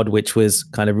a squad which was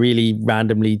kind of really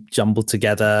randomly jumbled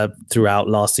together throughout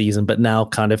last season, but now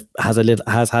kind of has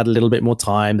had a little bit more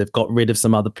time. They've got rid of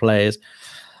some other players.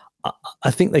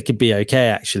 I think they could be okay,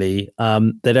 actually.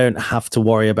 They don't have to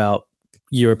worry about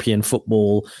European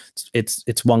football.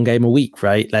 It's one game a week,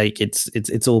 right? Like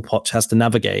it's all Poch has to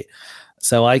navigate.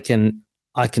 So I can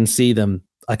see them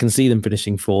I can see them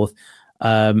finishing fourth.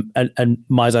 And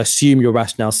Miles, I assume your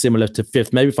rationale similar to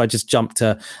fifth. Maybe if I just jump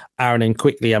to Aaronin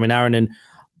quickly. I mean, Aaronin,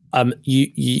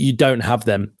 you don't have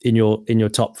them in your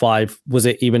top five. Was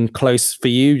it even close for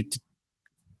you?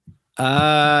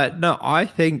 No, I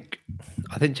think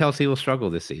Chelsea will struggle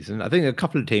this season. I think a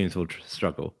couple of teams will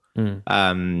struggle.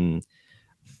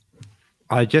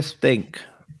 I just think,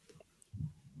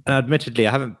 and admittedly,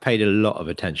 I haven't paid a lot of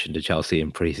attention to Chelsea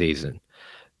in pre-season,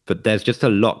 but there's just a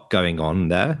lot going on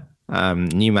there.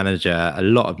 New manager, a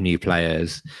lot of new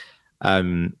players,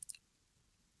 and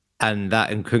that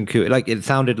Nkunku, like it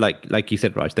sounded like you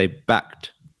said, Raj, they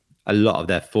backed a lot of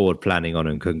their forward planning on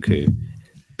Nkunku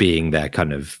being their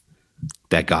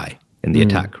guy in the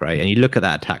attack, right? And you look at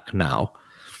that attack now.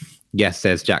 Yes,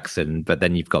 there's Jackson, but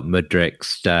then you've got Mudryk,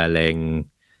 Sterling,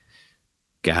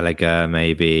 Gallagher,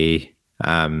 maybe.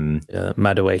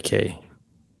 Madueke.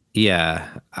 Yeah,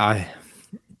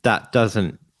 that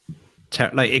doesn't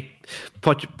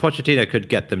Pochettino could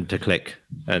get them to click,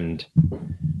 and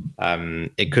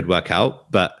it could work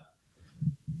out, but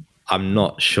I'm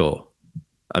not sure.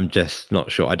 I'm just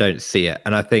not sure. I don't see it,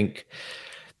 and I think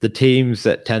the teams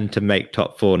that tend to make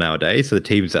top four nowadays are the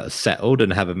teams that are settled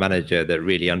and have a manager that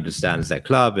really understands their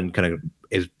club and kind of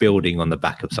is building on the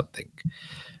back of something.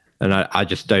 And I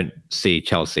just don't see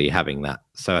Chelsea having that.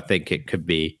 So I think it could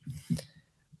be,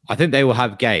 I think they will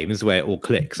have games where it all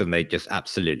clicks and they just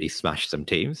absolutely smash some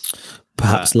teams.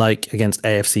 Perhaps like against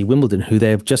AFC Wimbledon, who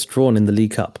they have just drawn in the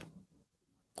League Cup.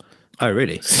 Oh,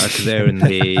 really? Because they're in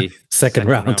the second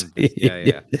round.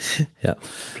 Yeah.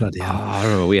 Bloody hell. I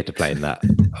remember we had to play in that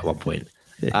at one point.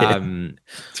 2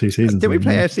 seasons. Did we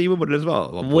play AFC Wimbledon as well?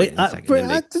 At one point I think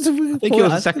it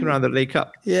was the second round of the League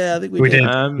Cup. Yeah, I think we did.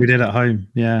 We did at home.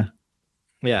 Yeah.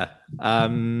 Yeah.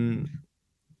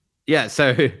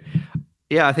 So,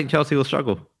 I think Chelsea will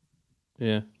struggle.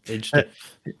 Yeah.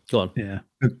 Go on. Yeah.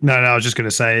 No, I was just going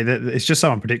to say that it's just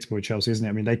so unpredictable with Chelsea, isn't it?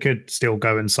 I mean, they could still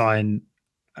go and sign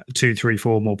 2, 3,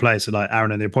 4 more players. So, like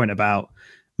Aaron and the point about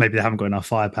maybe they haven't got enough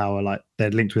firepower. Like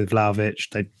they're linked with Vlahovic.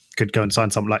 They could go and sign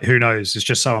something. Like who knows? It's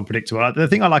just so unpredictable. The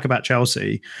thing I like about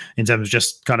Chelsea, in terms of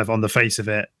just kind of on the face of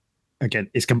it, again,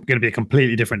 it's going to be a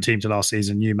completely different team to last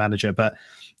season, new manager. But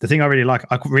the thing I really like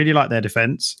their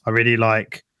defense. I really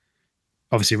like,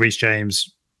 obviously, Reece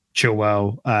James,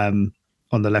 Chilwell on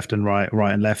the left and right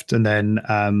and left, and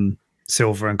then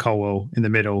Silva and Colwell in the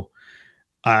middle.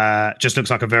 Just looks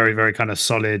like a very, very kind of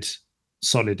solid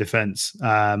defense.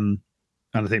 And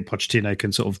I think Pochettino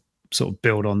can sort of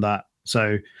build on that.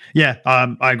 So yeah,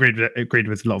 I agreed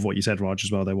with a lot of what you said, Raj,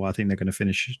 as well. Though I think they're going to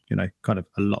finish, kind of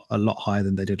a lot higher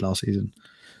than they did last season.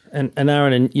 And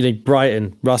Aaron, and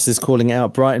Brighton, Russ is calling it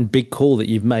out. Brighton, big call that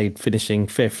you've made, finishing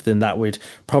fifth, and that would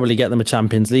probably get them a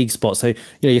Champions League spot. So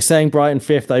you're saying Brighton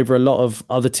fifth over a lot of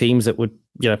other teams that would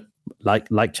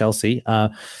like Chelsea.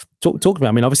 Talk about.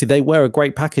 I mean, obviously they were a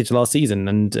great package last season,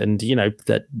 and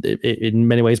that it in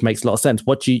many ways makes a lot of sense.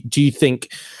 What do you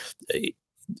think?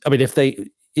 I mean, if they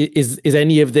is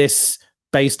any of this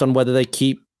based on whether they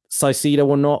keep Caicedo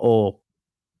or not, or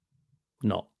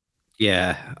not?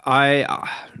 Yeah, I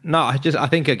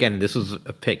think again this was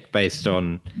a pick based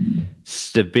on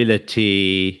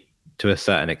stability to a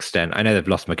certain extent. I know they've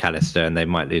lost McAllister and they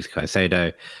might lose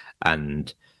Caicedo,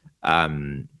 and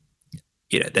they're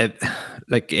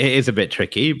like, it is a bit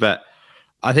tricky. But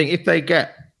I think if they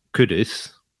get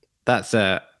Kudus, that's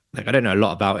I don't know a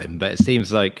lot about him, but it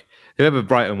seems like whoever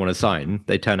Brighton want to sign,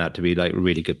 they turn out to be like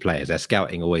really good players. Their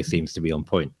scouting always seems to be on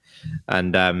point,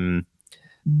 and I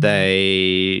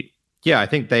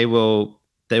think they will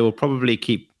probably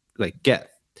keep I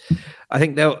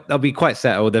think they'll be quite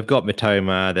settled. They've got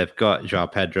Mitoma, they've got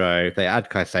João Pedro. If they add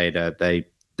Caicedo,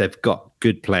 they've got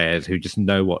good players who just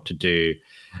know what to do.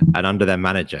 And under their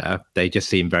manager, they just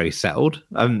seem very settled.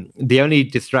 The only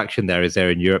distraction there is they're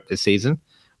in Europe this season,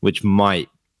 which might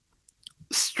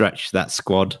stretch that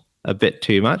squad a bit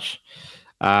too much.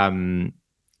 But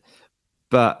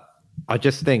I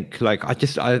just think I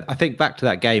think back to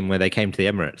that game where they came to the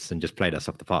Emirates and just played us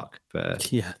off the park for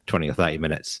 20 or 30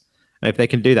 minutes. And if they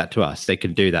can do that to us, they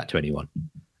can do that to anyone.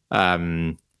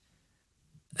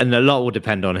 And a lot will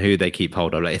depend on who they keep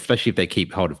hold of, especially if they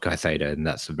keep hold of Caicedo, and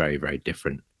that's a very, very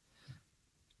different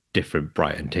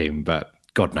Brighton team. But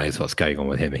God knows what's going on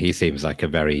with him. He seems like a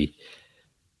very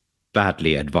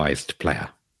badly advised player.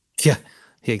 Yeah,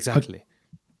 exactly.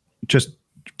 Just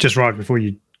right before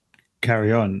you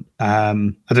carry on, I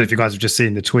don't know if you guys have just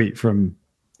seen the tweet from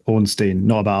Ornstein,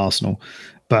 not about Arsenal,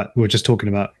 but we're just talking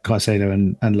about Caicedo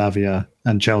and Lavia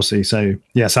and Chelsea. So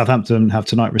yeah, Southampton have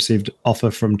tonight received offer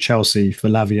from Chelsea for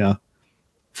Lavia,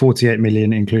 48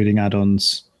 million including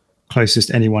add-ons.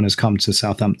 closest anyone has come to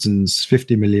Southampton's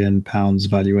 £50 million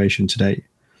valuation to date.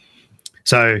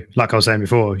 So, like I was saying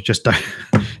before, just don't,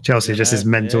 Chelsea just this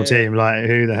mental team. Like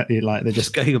who the like they're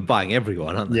just going and buying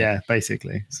everyone, aren't they? Yeah,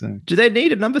 basically. So, do they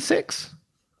need a number 6?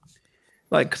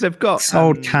 Like, because they've got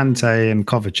sold Kante and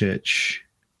Kovacic,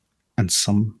 and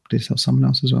did they sell someone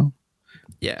else as well?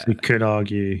 Yeah, so we could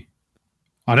argue.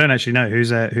 I don't actually know who's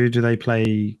there. Who do they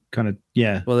play? Kind of,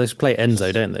 yeah. Well, they just play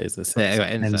Enzo, don't they?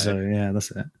 Enzo, yeah,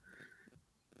 that's it.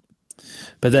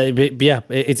 But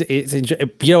it's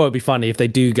you know, it'd be funny if they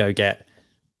do get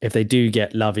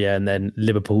Lavia and then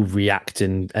Liverpool react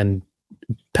and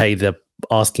pay the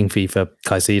asking fee for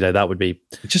Caicedo. That would be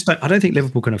just. I don't think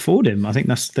Liverpool can afford him. I think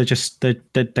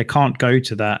they can't go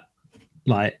to that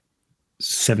like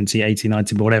 70, 80,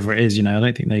 90, but whatever it is. You know, I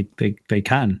don't think they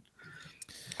can.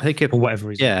 I think for whatever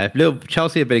reason. Yeah, if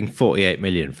Chelsea are bidding 48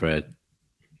 million for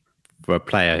a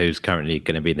player who's currently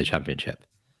going to be in the Championship.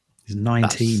 He's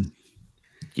 19.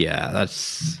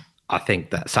 I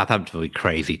think that Southampton would be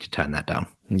crazy to turn that down.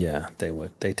 Yeah, they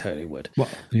would. They totally would. Well,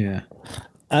 yeah.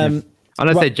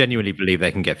 Unless they genuinely believe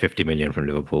they can get 50 million from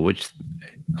Liverpool, which,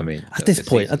 I mean, at this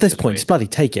point, just bloody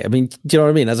take it. I mean, do you know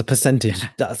what I mean? As a percentage,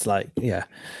 that's like, yeah.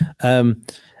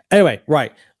 Anyway,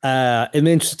 right. In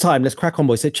the interest of time, let's crack on,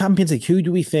 boys. So, Champions League, who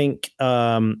do we think?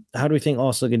 How do we think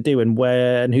Arsenal can do, and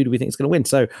who do we think is going to win?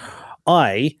 So,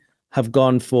 I have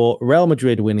gone for Real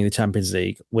Madrid winning the Champions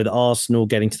League, with Arsenal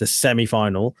getting to the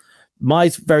semi-final.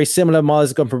 Mine's very similar. Miles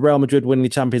has gone for Real Madrid winning the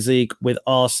Champions League, with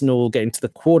Arsenal getting to the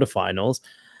quarterfinals.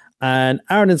 And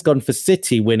Aaron has gone for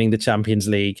City winning the Champions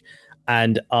League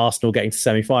and Arsenal getting to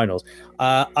semi-finals.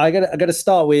 I got to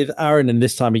start with Aaron, and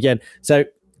this time again. So,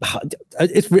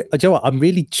 you know what? I'm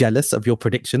really jealous of your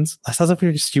predictions. That sounds like a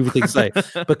really stupid thing to say,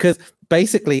 because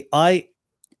basically,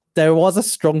 there was a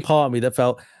strong part of me that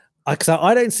felt, because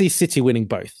I don't see City winning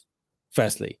both.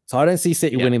 Firstly, so I don't see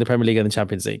City winning the Premier League and the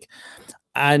Champions League,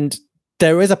 and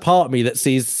there is a part of me that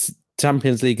sees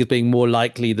Champions League as being more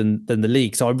likely than the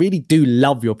league. So I really do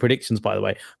love your predictions, by the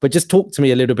way. But just talk to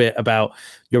me a little bit about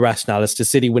your rationale as to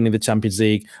City winning the Champions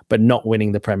League but not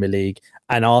winning the Premier League,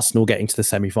 and Arsenal getting to the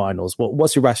semi-finals.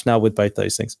 What's your rationale with both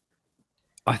those things?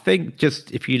 I think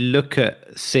just if you look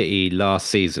at City last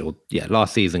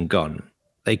season gone,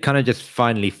 they kind of just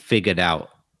finally figured out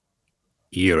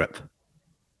Europe,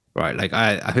 right? Like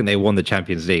I think they won the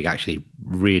Champions League actually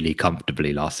really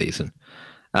comfortably last season.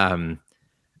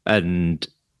 And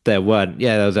there was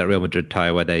that Real Madrid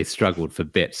tie where they struggled for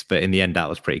bits, but in the end that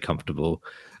was pretty comfortable.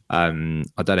 I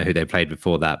don't know who they played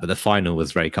before that, but the final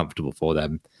was very comfortable for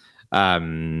them.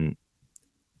 And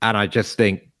I just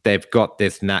think they've got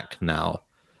this knack now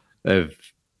of,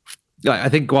 I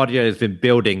think Guardiola has been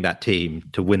building that team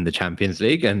to win the Champions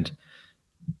League, and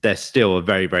they're still a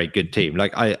very, very good team.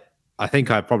 Like I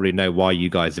think I probably know why you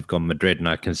guys have gone Madrid, and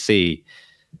I can see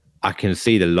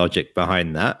the logic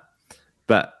behind that.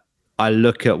 But I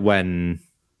look at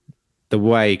the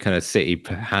way kind of City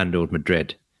handled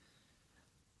Madrid,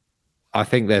 I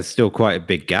think there's still quite a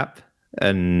big gap.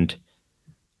 And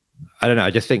I don't know,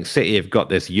 I just think City have got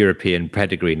this European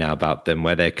pedigree now about them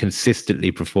where they're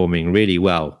consistently performing really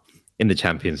well in the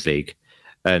Champions League.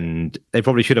 And they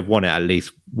probably should have won it at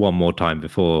least one more time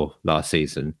before last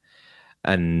season.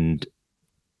 And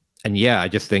yeah, I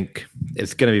just think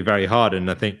it's going to be very hard. And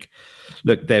I think,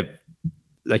 look,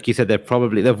 like you said,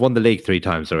 they've won the league 3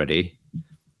 times already.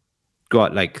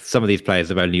 Got like some of these players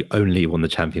have only won the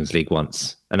Champions League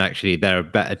once, and actually they're a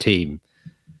better team.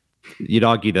 You'd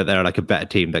argue that they're like a better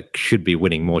team that should be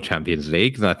winning more Champions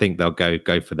Leagues, and I think they'll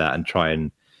go for that and try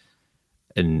and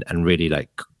really like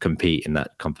compete in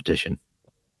that competition.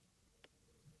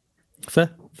 Fair.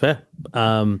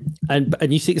 And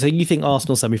you think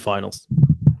Arsenal semi-finals?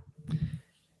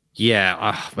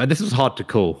 Yeah, man, this was hard to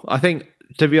call. I think,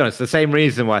 to be honest, the same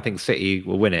reason why I think City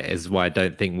will win it is why I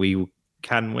don't think we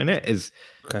can win it. Is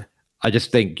okay. I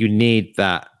just think you need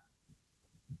that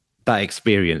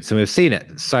experience, and we've seen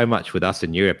it so much with us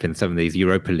in Europe in some of these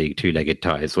Europa League 2-legged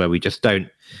ties where we just don't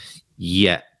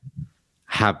yet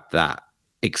have that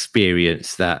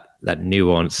experience, that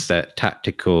nuance, that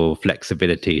tactical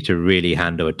flexibility to really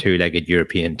handle a 2-legged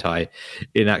European tie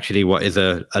in actually what is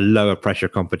a lower pressure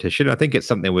competition. I think it's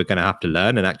something we're going to have to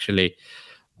learn, and actually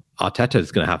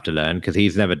Arteta's going to have to learn because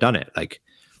he's never done it. Like,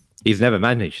 he's never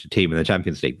managed a team in the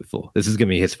Champions League before. This is going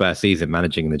to be his first season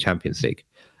managing the Champions League.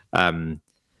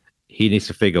 He needs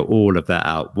to figure all of that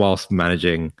out whilst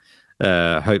managing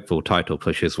hopeful title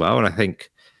push as well. And I think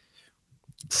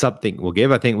something will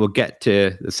give. I think we'll get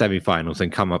to the semi-finals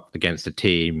and come up against a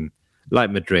team like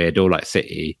Madrid or like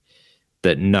City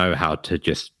that know how to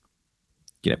just,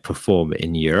 perform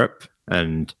in Europe.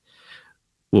 And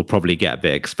will probably get a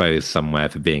bit exposed somewhere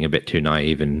for being a bit too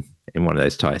naive in one of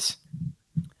those ties.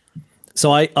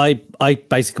 So I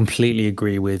basically completely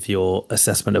agree with your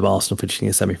assessment of Arsenal finishing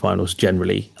in semi-finals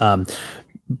generally. But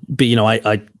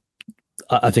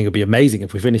I think it'd be amazing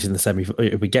if we finish in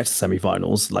if we get to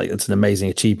semi-finals. Like, it's an amazing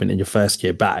achievement in your first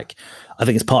year back. I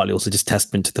think it's partly also just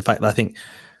testament to the fact that I think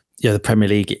the Premier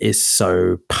League is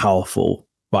so powerful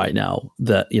right now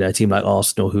that a team like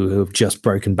Arsenal who have just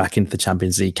broken back into the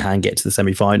Champions League can get to the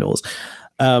semi-finals.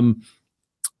 Should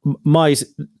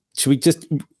we just,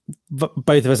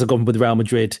 both of us have gone with Real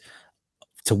Madrid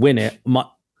to win it.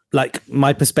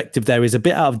 My perspective there is a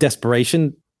bit out of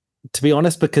desperation, to be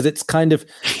honest, because it's kind of,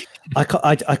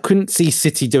 I couldn't see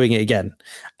City doing it again.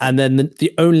 And then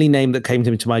the only name that came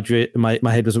to my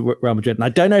head was Real Madrid. And I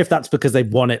don't know if that's because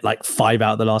they've won it like 5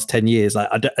 out of the last 10 years.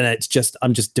 And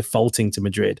I'm just defaulting to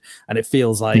Madrid. And it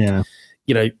feels like,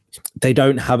 they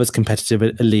don't have as competitive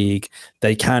a league.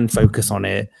 They can focus on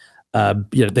it.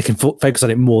 They can focus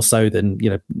on it more so than,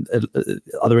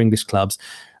 other English clubs.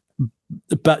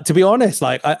 But to be honest,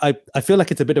 I feel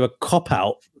like it's a bit of a cop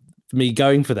out me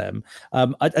going for them.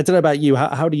 I don't know about you.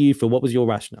 How do you feel? What was your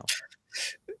rationale?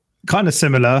 Kind of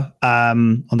similar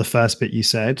on the first bit you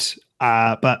said,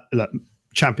 but look,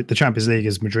 the Champions League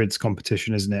is Madrid's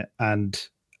competition, isn't it? And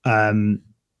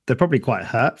they're probably quite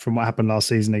hurt from what happened last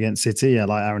season against City. Yeah,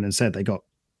 like Aaron had said, they got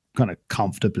kind of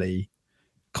comprehensively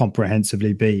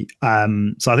beat.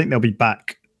 So I think they'll be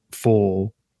back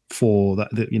for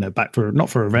that, back for, not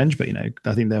for revenge, but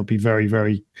I think they'll be very,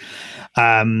 very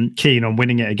keen on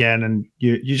winning it again. And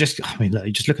you just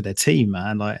look at their team,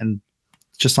 man, and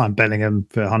just signed Bellingham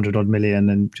for 100 odd million,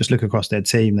 and just look across their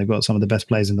team. They've got some of the best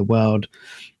players in the world.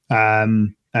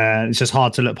 And it's just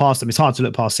hard to look past them. It's hard to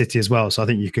look past City as well. So I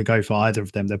think you could go for either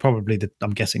of them. They're probably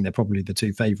I'm guessing they're probably the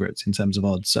 2 favourites in terms of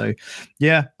odds. So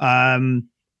yeah. And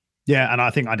I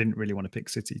think I didn't really want to pick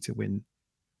City to win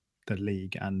the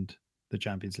league and the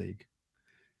Champions League.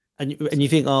 And you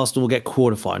think Arsenal will get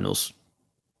quarterfinals?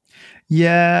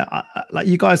 Yeah, like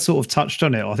you guys sort of touched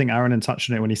on it. I think Aaron touched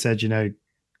on it when he said,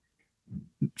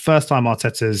 first time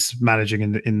Arteta's managing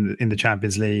in the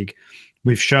Champions League,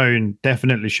 we've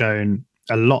definitely shown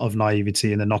a lot of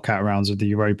naivety in the knockout rounds of the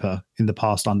Europa in the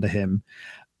past under him.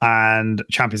 And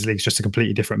Champions League is just a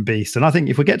completely different beast. And I think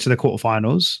if we get to the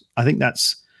quarterfinals, I think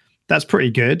that's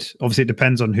pretty good. Obviously, it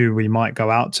depends on who we might go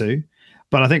out to.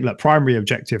 But I think primary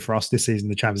objective for us this season,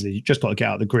 the Champions League, you just got to get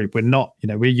out of the group. We're not,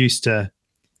 we're used to,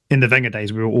 in the Wenger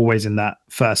days, we were always in that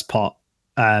first pot.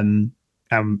 And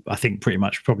I think pretty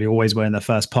much probably always were in the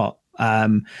first pot.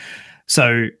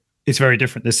 So it's very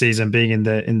different this season, being in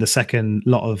the second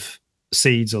lot of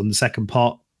seeds on the second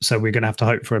pot. So we're going to have to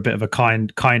hope for a bit of a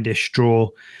kindish draw.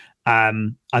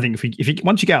 I think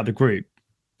once you get out of the group,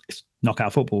 it's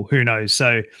knockout football. Who knows?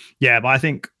 So yeah, but I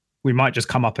think we might just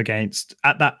come up against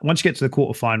once you get to the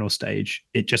quarterfinal stage,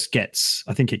 it gets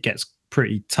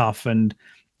pretty tough, and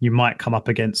you might come up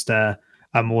against a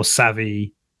more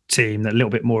savvy team, that a little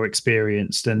bit more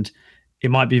experienced, and it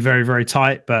might be very, very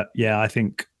tight. But yeah, I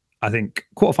think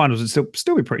quarterfinals would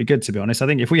still be pretty good, to be honest. I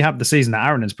think if we have the season that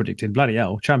Aaron has predicted, bloody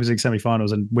hell, Champions League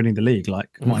semi-finals and winning the league, oh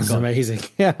my God, amazing.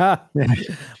 Yeah.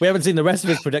 We haven't seen the rest of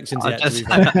his predictions yet.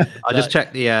 I just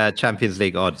checked the Champions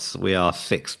League odds. We are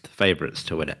 6th favourites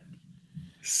to win it.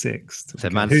 6th. So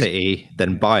Man City,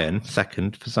 then Bayern,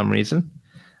 2nd for some reason.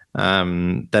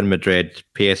 Then Madrid,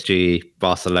 PSG,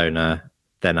 Barcelona,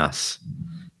 then us,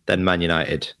 then Man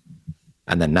United,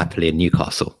 and then Napoli and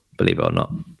Newcastle, believe it or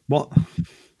not. What?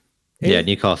 Yeah,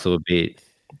 Newcastle would be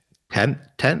 10th,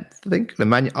 I think.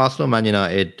 Arsenal, Man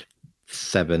United,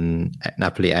 7,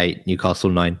 Napoli 8,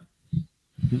 Newcastle 9.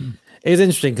 It's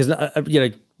interesting because,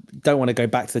 don't want to go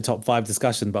back to the top 5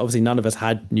 discussion, but obviously none of us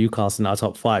had Newcastle in our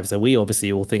top 5. So we obviously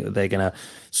all think that they're going to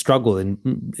struggle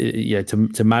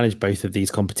to manage both of these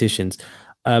competitions.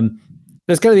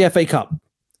 Let's go to the FA Cup.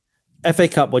 FA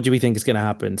Cup, what do we think is going to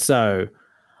happen? So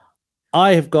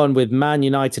I have gone with Man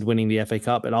United winning the FA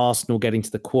Cup and Arsenal getting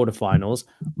to the quarterfinals.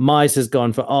 Mice has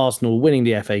gone for Arsenal winning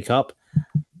the FA Cup.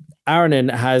 Aaron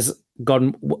has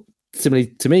gone similarly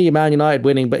to me, Man United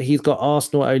winning, but he's got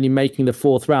Arsenal only making the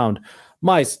 4th round.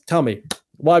 Mice, tell me,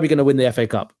 why are we going to win the FA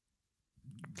Cup?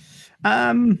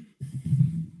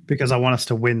 Because I want us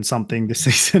to win something this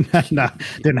season. No,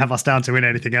 didn't have us down to win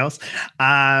anything else.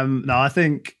 No, I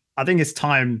think it's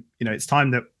time. It's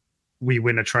time that we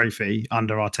win a trophy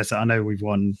under Arteta. I know we've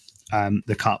won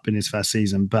the cup in his first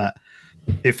season, but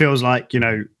it feels like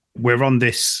we're on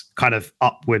this kind of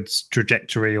upwards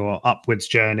trajectory or upwards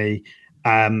journey,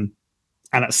 and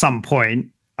at some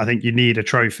point, I think you need a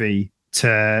trophy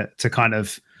to kind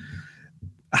of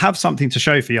have something to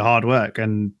show for your hard work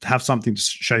and have something to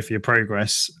show for your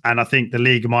progress. And I think the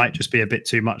league might just be a bit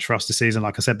too much for us this season.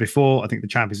 Like I said before, I think the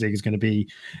Champions League is going to be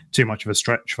too much of a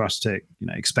stretch for us to,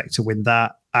 expect to win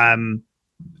that. And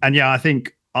yeah, I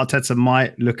think Arteta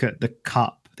might look at the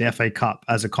cup, the FA Cup,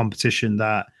 as a competition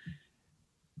that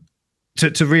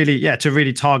to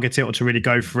really target it, or to really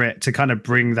go for it, to kind of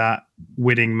bring that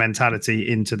winning mentality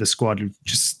into the squad.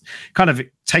 Just kind of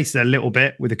tasted a little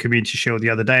bit with the Community Shield the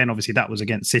other day, and obviously that was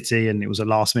against City and it was a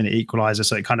last minute equaliser,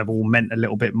 so it kind of all meant a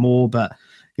little bit more, but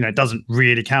it doesn't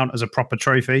really count as a proper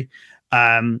trophy.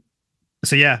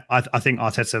 So yeah, I think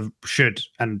Arteta should,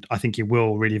 and I think he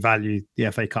will, really value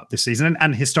the FA Cup this season.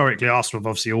 And historically, Arsenal have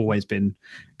obviously always been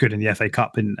good in the FA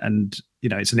Cup, and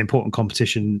it's an important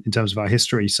competition in terms of our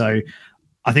history. So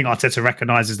I think Arteta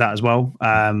recognises that as well.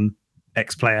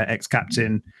 Ex-player,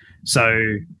 ex-captain. So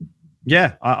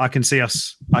yeah, I can see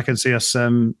us.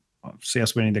 See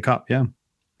us winning the cup. Yeah.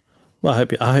 Well,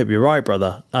 I hope you're right,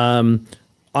 brother. In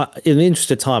the interest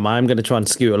of time, I am going to try and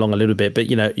skew it along a little bit, but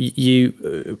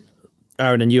you.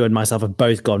 Aaron and you and myself have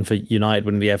both gone for United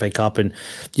winning the FA Cup, and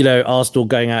Arsenal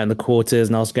going out in the quarters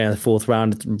and Arsenal going in the fourth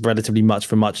round, relatively much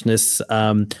for muchness.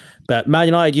 But Man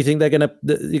United, you think they're gonna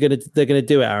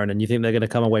do it, Aaron, and you think they're gonna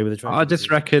come away with the trophy? I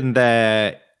just reckon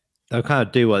they'll kind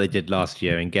of do what they did last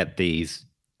year and get these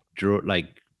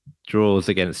draws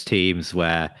against teams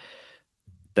where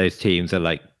those teams are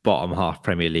like bottom half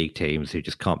Premier League teams who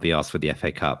just can't be asked for the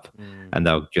FA Cup, and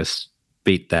they'll just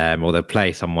beat them, or they'll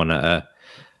play someone at a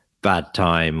bad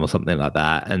time or something like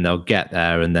that, and they'll get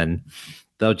there and then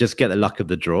they'll just get the luck of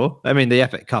the draw. I mean, the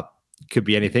FA Cup could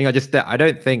be anything. I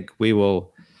don't think we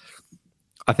will.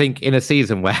 I think in a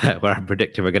season where I'm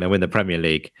predicting we're going to win the Premier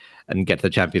League and get to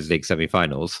the Champions League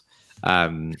semi-finals,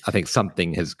 I think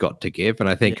something has got to give, and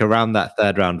I think around that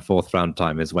third round, fourth round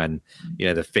time is when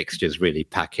the fixtures really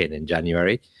pack in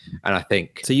January, and I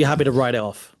think. So you're happy to write it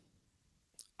off?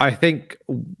 I think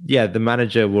the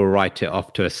manager will write it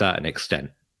off to a certain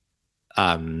extent.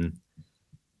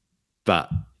 But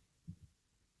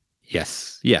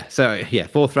yes, so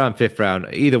fourth round, fifth round,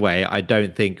 either way, I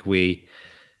don't think we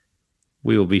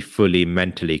will be fully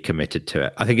mentally committed to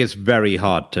it. I think it's very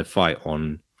hard to fight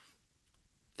on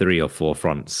 3 or 4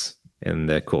 fronts in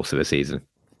the course of a season.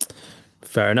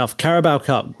 Fair enough. Carabao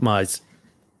Cup, Mize.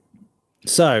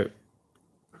 So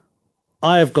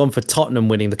I have gone for Tottenham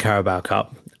winning the Carabao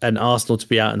Cup and Arsenal to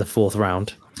be out in the fourth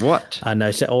round. What? And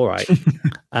I said, all right.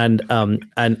 and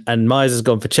Mize has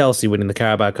gone for Chelsea winning the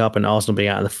Carabao Cup and Arsenal being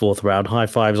out in the fourth round. High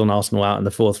fives on Arsenal out in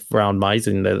the fourth round, Mize,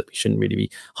 even though we shouldn't really be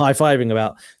high-fiving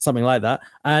about something like that.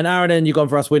 And Aaron, and you've gone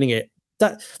for us winning it.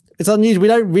 It's unusual. We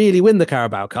don't really win the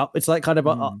Carabao Cup. It's like kind of,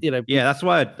 Yeah, that's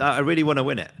why I really want to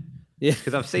win it. Yeah.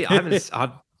 Because I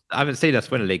haven't seen us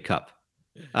win a League Cup.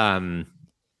 And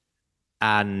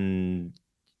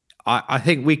I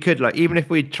think we could, even if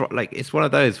we try, it's one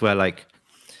of those where,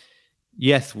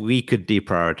 yes, we could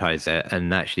deprioritize it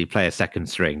and actually play a second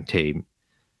string team,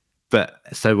 but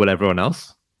so will everyone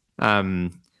else.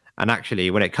 And actually,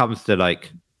 when it comes to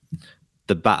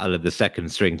the battle of the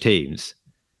second string teams,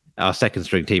 our second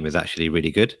string team is actually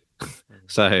really good.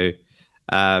 So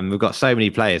we've got so many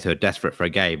players who are desperate for a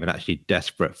game and actually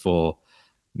desperate for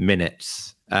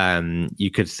minutes.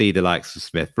 You could see the likes of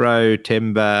Smith Rowe,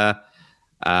 Timber.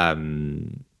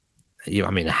 Havertz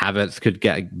could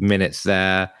get minutes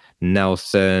there.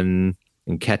 Nelson,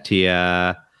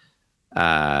 Nketiah,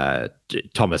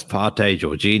 Thomas Partey,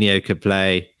 Jorginho could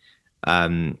play.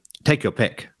 Take your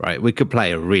pick, right? We could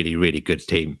play a really, really good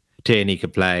team. Tierney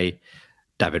could play.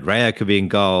 David Raya could be in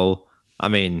goal. I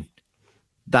mean,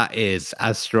 that is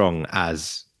as strong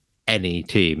as any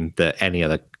team that any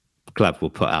other club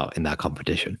will put out in that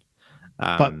competition.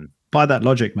 But by that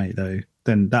logic, mate, though,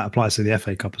 then that applies to the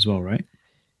FA Cup as well, right?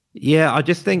 Yeah, I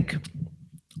just think...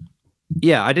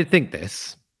 Yeah, I did think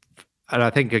this. And I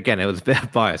think, again, it was a bit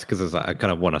of bias because I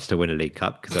kind of want us to win a League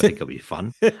Cup because I think it'll be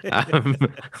fun.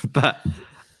 But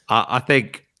I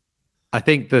think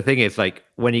the thing is,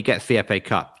 when you get to the FA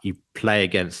Cup, you play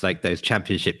against those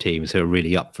championship teams who are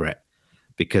really up for it,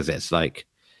 because it's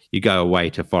you go away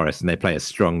to Forest and they play a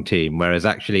strong team. Whereas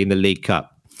actually in the League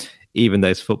Cup, even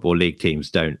those Football League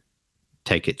teams don't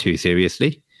take it too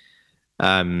seriously.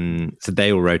 So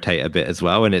they will rotate a bit as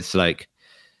well. And it's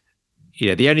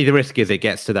the risk is it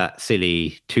gets to that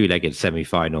silly 2-legged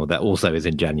semi-final that also is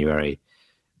in January.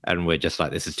 And we're just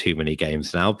this is too many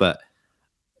games now. But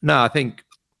no, I think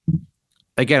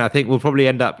we'll probably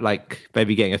end up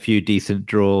maybe getting a few decent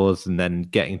draws and then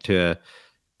getting to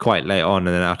quite late on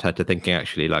and then Arteta thinking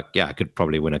actually I could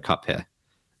probably win a cup here.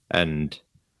 And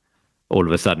all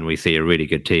of a sudden we see a really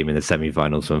good team in the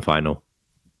semi-finals and final.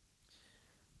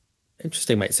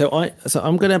 Interesting, mate. So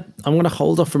I'm gonna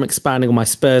hold off from expanding on my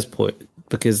Spurs point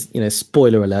because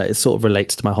spoiler alert, it sort of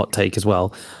relates to my hot take as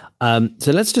well.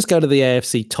 So let's just go to the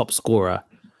AFC top scorer.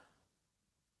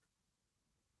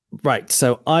 Right.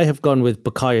 So I have gone with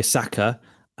Bukayo Saka,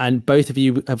 and both of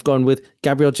you have gone with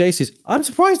Gabriel Jesus. I'm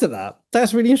surprised at that.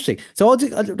 That's really interesting. So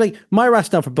my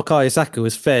rationale for Bukayo Saka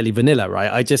was fairly vanilla,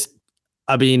 right?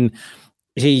 I mean,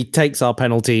 he takes our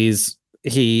penalties.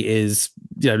 He is,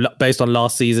 based on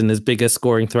last season, as big a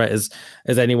scoring threat as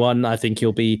anyone. I think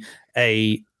he'll be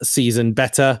a season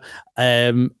better.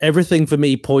 Everything for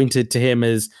me pointed to him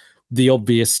as the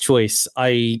obvious choice.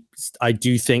 I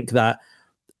do think that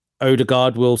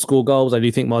Odegaard will score goals. I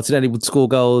do think Martinelli would score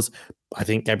goals. I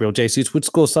think Gabriel Jesus would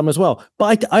score some as well.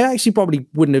 But I actually probably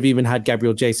wouldn't have even had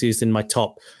Gabriel Jesus in my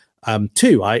top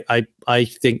two. I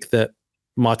think that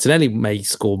Martinelli may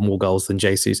score more goals than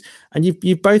Jesus, and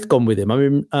you've both gone with him. I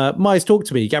mean, Miles, talk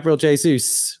to me. Gabriel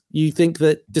Jesus, you think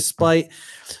that despite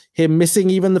him missing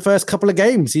even the first couple of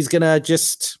games, he's going to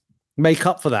just make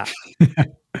up for that?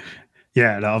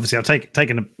 Yeah, no, obviously I've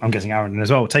taken. I'm guessing Aaron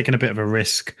as well, taking a bit of a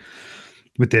risk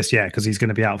with this, because he's going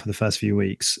to be out for the first few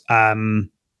weeks.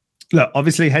 Look,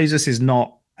 obviously Jesus is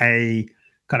not a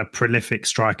kind of prolific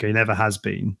striker. He never has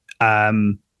been,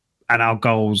 and our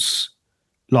goals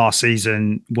last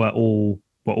season were all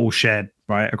shared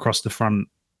right across the front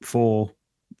four,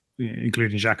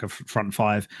 including Xhaka front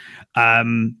five.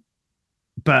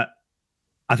 But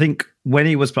I think when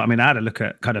he was, I had a look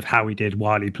at kind of how he did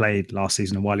while he played last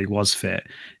season and while he was fit.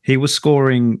 He was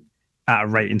scoring at a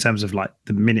rate in terms of like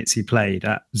the minutes he played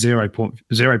at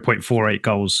 0.48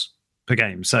 goals per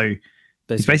game. So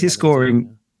he's basically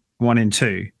scoring 1 in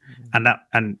 2, and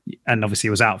obviously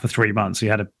he was out for 3 months. So he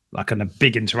had a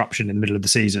big interruption in the middle of the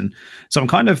season. So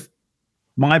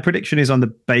my prediction is on the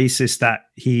basis that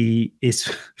he is,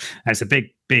 and it's a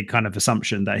big kind of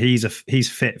assumption that he's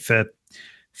fit for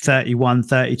 31,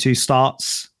 32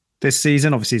 starts this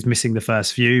season. Obviously he's missing the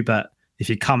first few, but if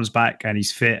he comes back and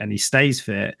he's fit and he stays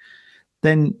fit,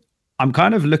 then I'm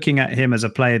kind of looking at him as a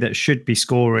player that should be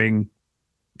scoring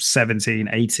 17,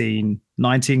 18,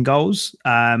 19 goals.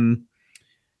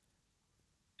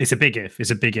 It's a big if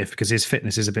because his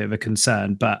fitness is a bit of a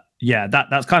concern. But yeah,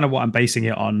 that's kind of what I'm basing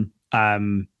it on.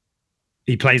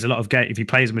 He plays a lot of games. If he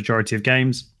plays a majority of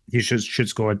games, he should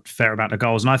score a fair amount of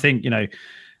goals. And I think,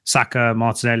 Saka,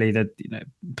 Martinelli,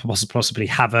 possibly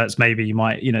Havertz, maybe you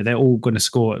might, they're all going to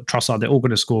score. Trossard, they're all going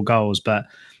to score goals. But,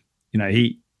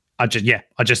 I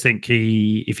just think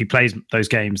if he plays those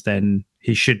games, then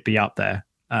he should be up there.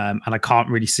 And I can't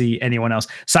really see anyone else.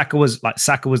 Saka was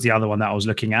the other one that I was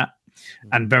looking at,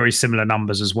 and very similar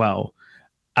numbers as well.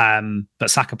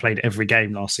 But Saka played every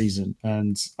game last season,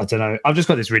 and I don't know. I've just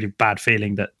got this really bad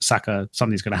feeling that Saka,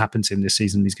 something's going to happen to him this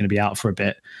season. He's going to be out for a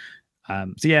bit.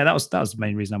 So yeah, that was the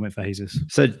main reason I went for Jesus.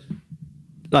 So,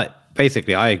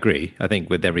 basically, I agree. I think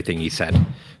with everything you said,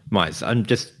 Miles. I'm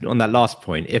just on that last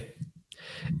point.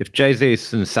 If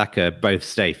Jesus and Saka both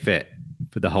stay fit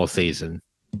for the whole season,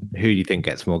 who do you think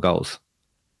gets more goals?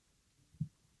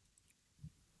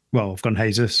 Well, I've gone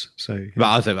Jesus. So, yeah.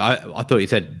 But I thought you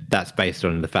said that's based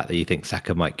on the fact that you think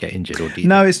Saka might get injured, or do you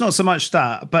no, it's not so much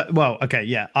that. But okay,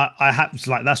 yeah, I have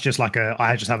that's just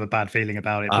I just have a bad feeling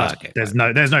about it. Okay, there's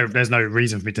no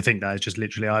reason for me to think that. It's just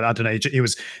literally I don't know.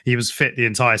 He was fit the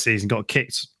entire season, got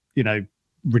kicked,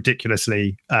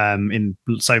 ridiculously in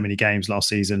so many games last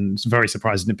season. It's very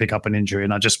surprising to pick up an injury,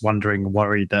 and I'm just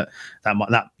worried that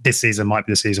this season might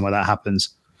be the season where that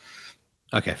happens.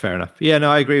 Okay, fair enough. Yeah, no,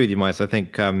 I agree with you, Miles. I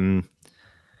think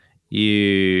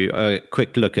you a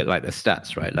quick look at the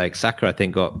stats, right? Like Saka, I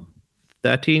think got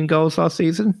 13 goals last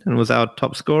season and was our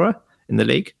top scorer in the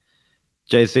league.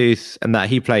 Jesus, and that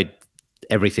he played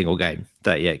every single game,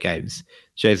 38 games.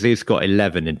 Jesus got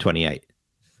 11 in 28.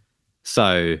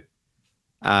 So,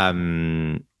 at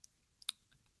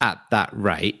that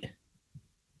rate,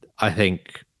 I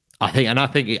think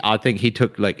he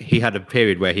took he had a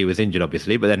period where he was injured,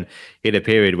 obviously, but then he had a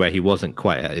period where he wasn't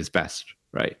quite at his best,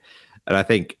 right? And I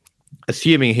think,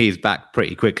 assuming he's back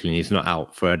pretty quickly and he's not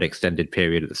out for an extended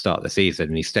period at the start of the season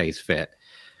and he stays fit,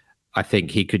 I think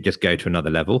he could just go to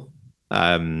another level.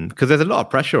 Because there's a lot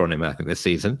of pressure on him, I think, this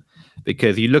season.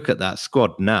 Because you look at that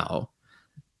squad now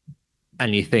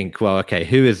and you think, well, okay,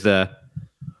 who is in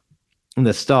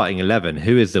the starting 11?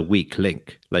 Who is the weak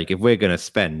link? If we're going to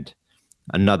spend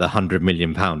another £100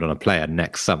 million on a player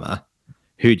next summer,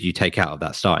 who do you take out of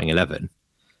that starting 11?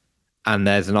 And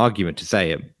there's an argument to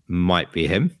say it might be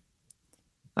him.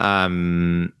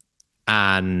 And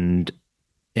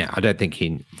yeah, I think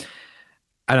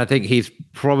he's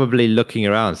probably looking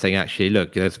around saying, actually,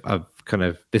 look, I've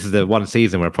this is the one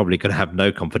season where I'm probably going to have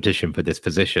no competition for this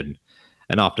position.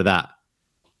 And after that,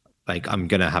 like, I'm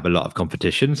going to have a lot of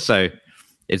competition. So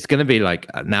it's going to be like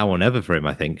now or never for him,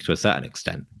 I think, to a certain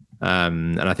extent.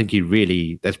 And I think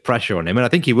there's pressure on him, and I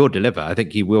think he will deliver. I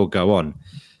think he will go on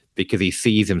because he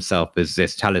sees himself as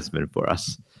this talisman for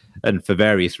us. And for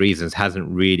various reasons, hasn't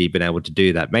really been able to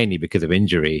do that, mainly because of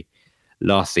injury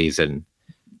last season.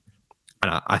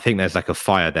 And I think there's like a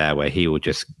fire there where he will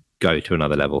just go to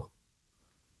another level.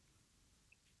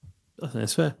 I think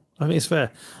it's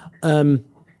fair.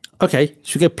 Okay,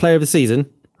 should we go player of the season?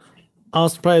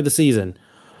 Ask player of the season.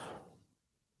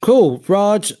 Cool.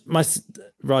 Raj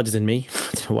is in me. I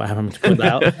don't know why I'm to put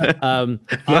that out.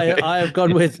 I've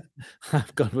gone with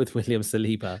William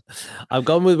Saliba. I've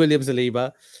gone with William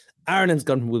Saliba. Aaron's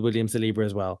gone with William Saliba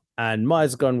as well. And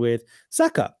Myers has gone with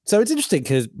Saka. So it's interesting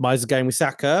because Myers is going with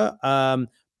Saka.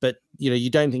 But you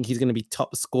don't think he's going to be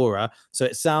top scorer. So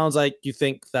it sounds like you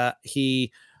think that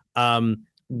he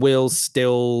will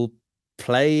still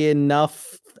play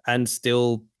enough and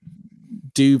still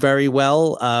do very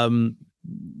well.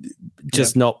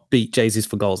 Just not beat Jesus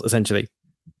for goals, essentially.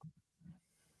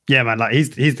 Yeah, man, like he's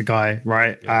the guy,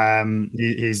 right?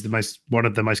 He's one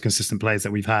of the most consistent players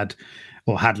that we've had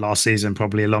last season,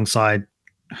 probably alongside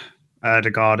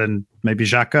Ødegaard and maybe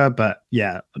Xhaka. But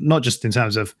yeah, not just in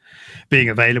terms of being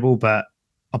available, but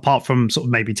apart from sort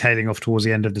of maybe tailing off towards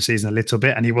the end of the season a little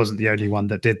bit, and he wasn't the only one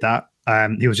that did that.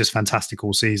 He was just fantastic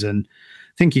all season.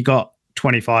 I think he got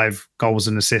 25 goals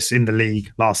and assists in the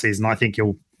league last season. I think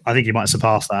he might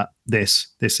surpass that this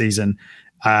season.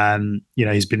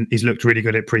 He's looked really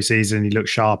good at preseason. He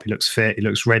looks sharp. He looks fit. He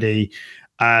looks ready.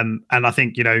 And I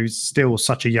think he's still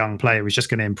such a young player. He's just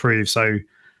going to improve. So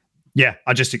yeah,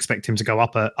 I just expect him to go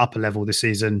up a level this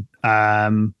season. I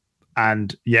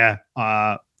don't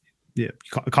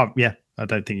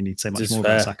think you need to say much more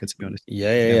about Saka, to be honest.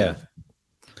 Yeah.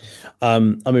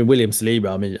 William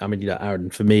Saliba. Aaron,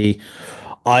 for me,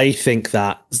 I think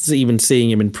that even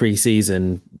seeing him in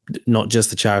pre-season, not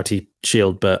just the Charity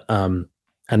Shield, but and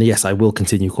yes, I will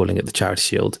continue calling it the Charity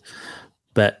Shield,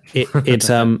 but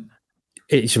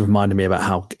it should remind me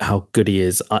about how good he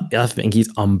is. I think he's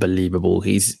unbelievable.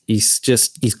 He's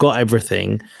got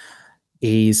everything.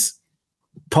 He's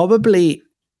probably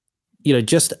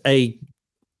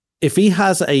if he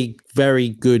has a very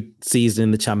good season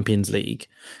in the Champions League,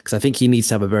 because I think he needs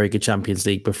to have a very good Champions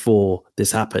League before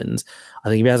this happens. I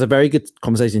think if he has a very good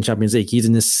conversation in Champions League, he's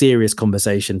in a serious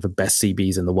conversation for best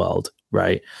CBs in the world,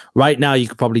 right? Right now, you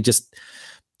probably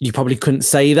couldn't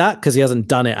say that because he hasn't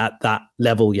done it at that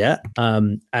level yet.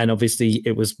 And obviously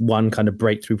it was one kind of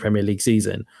breakthrough Premier League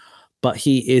season, but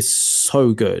he is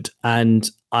so good. And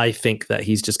I think that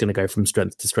he's just going to go from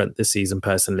strength to strength this season.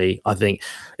 Personally, I think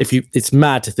it's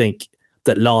mad to think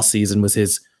that last season was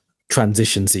his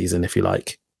transition season, if you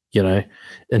like, and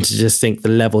to just think the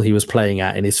level he was playing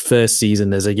at in his first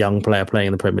season as a young player playing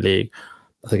in the Premier League,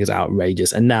 I think is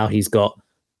outrageous. And now he's got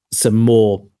some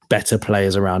more better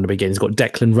players around him again. He's got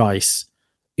Declan Rice.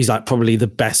 He's like probably the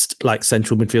best like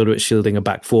central midfielder at shielding a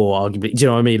back four, arguably. Do you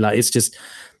know what I mean? Like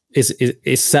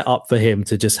it's set up for him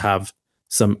to just have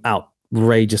some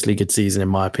outrageously good season, in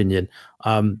my opinion.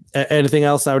 Anything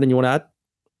else, Aaron, you want to add?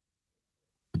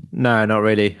 No, not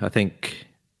really. I think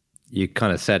you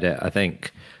kind of said it. I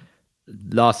think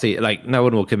last season, like, no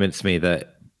one will convince me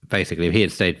that basically if he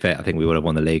had stayed fit, I think we would have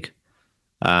won the league.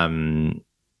 And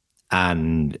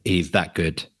he's that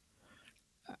good.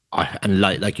 And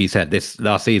like you said, this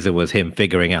last season was him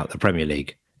figuring out the Premier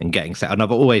League and getting set. And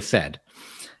I've always said,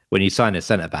 when you sign a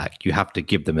centre back, you have to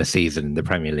give them a season in the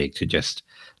Premier League to just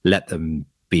let them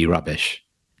be rubbish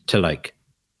to like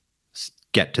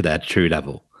get to their true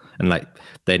level. And like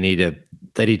they need to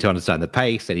understand the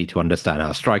pace. They need to understand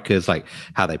how strikers, like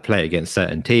how they play against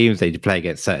certain teams. They play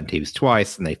against certain teams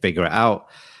twice and they figure it out.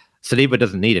 Saliba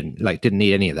didn't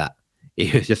need any of that. He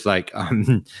was just like,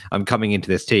 I'm coming into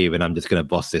this team and I'm just going to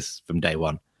boss this from day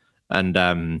one. And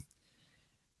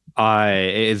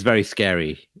it is very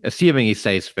scary, assuming he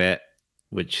stays fit,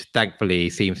 which thankfully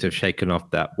seems to have shaken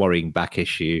off that worrying back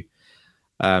issue.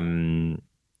 I'm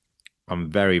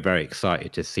very, very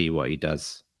excited to see what he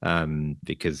does,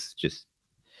 because just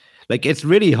like it's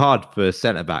really hard for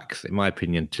centre backs, in my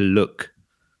opinion, to look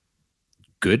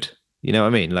good. You know what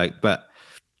I mean? Like, but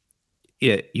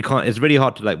yeah, you can't. It's really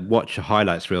hard to like watch a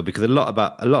highlights reel because a lot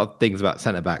of things about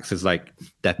centre backs is like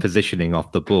their positioning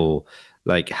off the ball,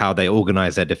 like how they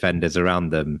organize their defenders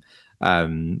around them,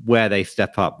 where they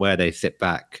step up, where they sit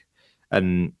back,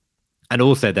 and And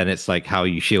also then it's like how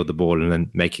you shield the ball and then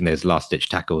making those last ditch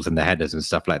tackles and the headers and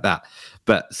stuff like that.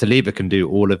 But Saliba can do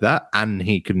all of that, and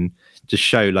he can just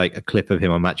show like a clip of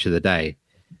him on Match of the Day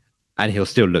and he'll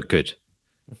still look good.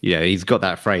 He's got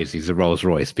that phrase, he's a Rolls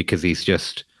Royce, because he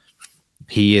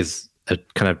is a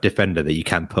kind of defender that you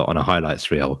can put on a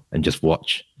highlights reel and just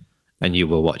watch, and you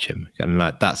will watch him. And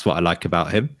like, that's what I like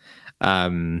about him.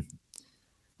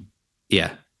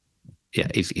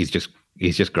 He's just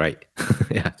great.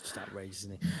 Yeah. Just outrageous,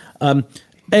 isn't he?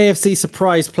 AFC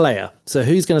surprise player. So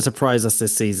who's going to surprise us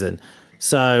this season?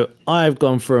 So I've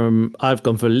gone for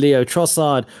Leo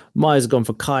Trossard. Maya's gone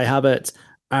for Kai Havertz.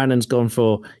 Aaron's gone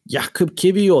for Jakub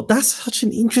Kiwior. That's such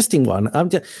an interesting one.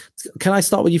 Can I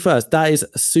start with you first? That is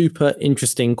a super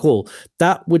interesting call.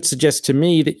 That would suggest to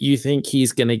me that you think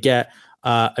he's going to get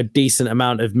a decent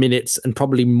amount of minutes, and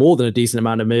probably more than a decent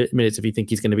amount of minutes if you think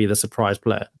he's going to be the surprise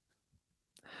player.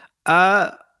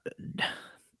 I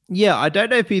don't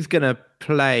know if he's going to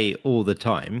play all the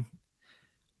time.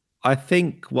 I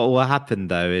think what will happen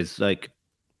though is like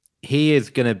he is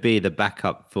going to be the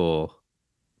backup for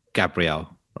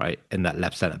Gabriel, right, in that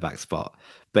left centre back spot.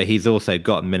 But he's also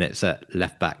got minutes at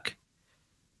left back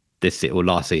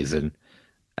last season,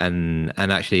 and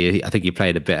actually I think he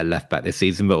played a bit at left back this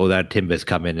season. But although Timber's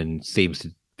come in and seems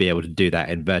to be able to do that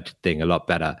inverted thing a lot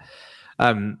better,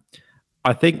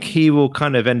 I think he will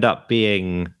kind of end up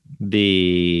being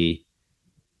the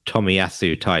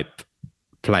Tomiyasu type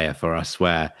player for us,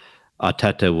 where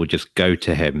Arteta will just go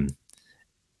to him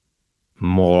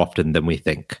more often than we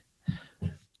think.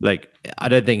 Like, I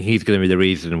don't think he's going to be the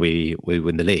reason we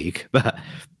win the league, but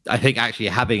I think actually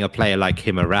having a player like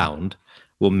him around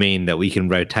will mean that we can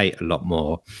rotate a lot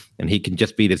more, and he can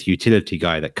just be this utility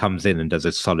guy that comes in and does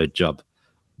a solid job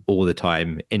all the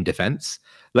time in defense.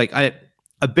 Like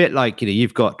a bit like,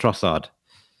 you've got Trossard,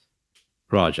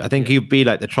 Raj. I think he'd be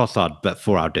like the Trossard, but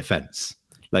for our defense.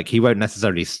 Like, he won't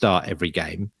necessarily start every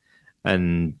game.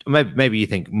 And maybe you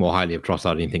think more highly of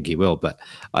Trossard and you think he will, but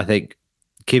I think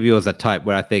Kiwior's a type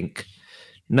where I think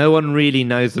no one really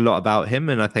knows a lot about him.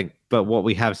 And but what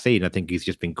we have seen, I think he's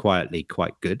just been quietly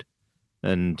quite good.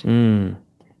 And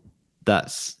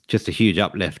that's just a huge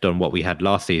uplift on what we had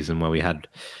last season, where we had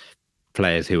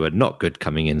players who were not good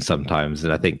coming in sometimes.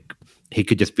 And I think he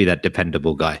could just be that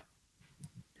dependable guy.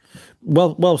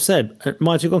 Well said.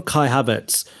 Mike, you've got Kai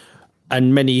Havertz,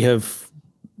 and many have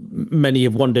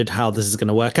wondered how this is going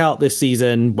to work out this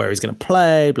season, where he's going to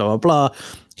play, blah, blah, blah.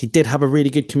 He did have a really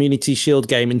good Community Shield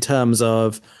game in terms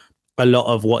of a lot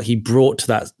of what he brought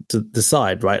to the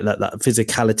side, right? That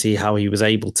physicality, how he was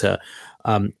able to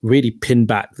really pin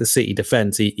back the City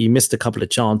defense. He missed a couple of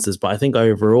chances, but I think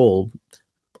overall,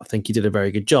 I think he did a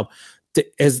very good job.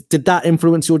 Did that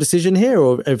influence your decision here,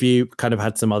 or have you kind of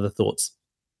had some other thoughts?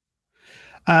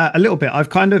 A little bit. I've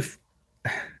kind of...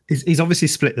 He's obviously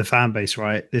split the fan base,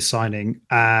 right? This signing,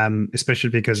 especially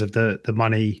because of the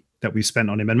money that we've spent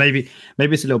on him. And maybe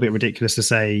it's a little bit ridiculous to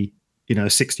say,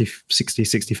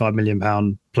 65 million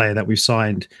pound player that we've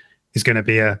signed is going to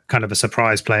be a kind of a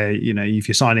surprise player. If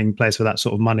you're signing players for that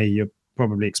sort of money, you're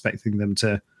probably expecting them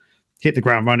to hit the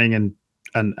ground running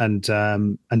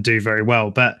and do very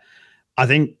well. But I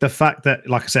think the fact that,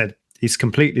 like I said, he's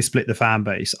completely split the fan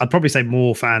base. I'd probably say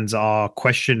more fans are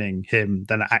questioning him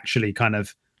than actually kind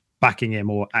of backing him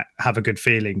or have a good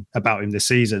feeling about him this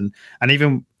season. And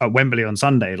even at Wembley on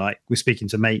Sunday, like, we're speaking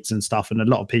to mates and stuff, and a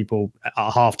lot of people at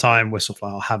half time were sort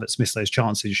of like, Havertz missed those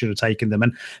chances, you should have taken them.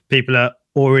 And people are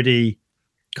already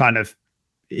kind of,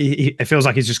 it feels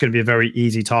like he's just going to be a very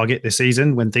easy target this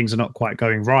season when things are not quite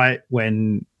going right,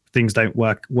 when things don't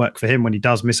work for him, when he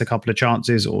does miss a couple of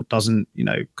chances or doesn't,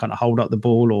 kind of hold up the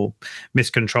ball or miss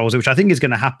controls, which I think is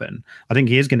going to happen. I think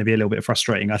he is going to be a little bit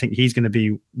frustrating. I think he's going to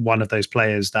be one of those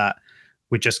players that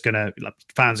we're just going to,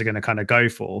 fans are going to kind of go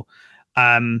for.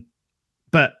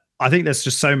 But I think there's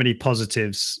just so many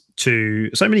positives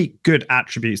so many good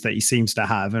attributes that he seems to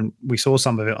have. And we saw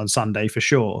some of it on Sunday for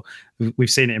sure. We've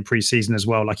seen it in pre-season as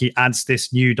well. Like, he adds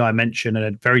this new dimension and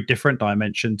a very different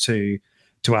dimension to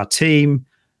our team,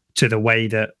 to the way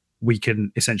that we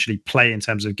can essentially play in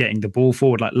terms of getting the ball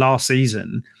forward. Like last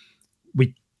season,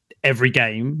 every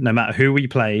game, no matter who we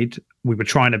played, we were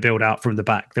trying to build out from the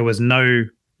back. There was no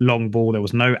long ball, there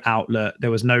was no outlet, there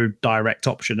was no direct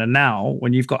option. And now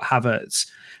when you've got Havertz,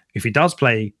 if he does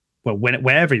play, well,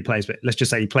 wherever he plays, but let's just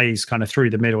say he plays kind of through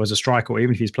the middle as a striker, or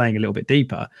even if he's playing a little bit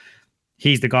deeper,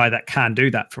 he's the guy that can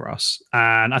do that for us.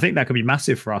 And I think that could be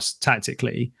massive for us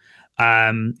tactically.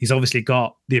 He's obviously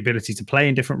got the ability to play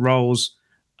in different roles.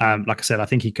 Like I said, I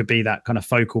think he could be that kind of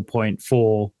focal point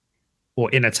or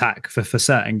in attack for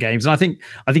certain games. And I think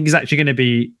he's actually going to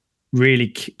be really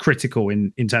critical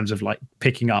in terms of like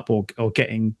picking up or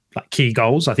getting like key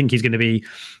goals. I think he's going to be,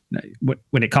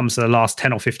 when it comes to the last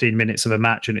 10 or 15 minutes of a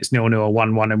match and it's 0-0 or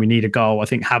 1-1 and we need a goal, I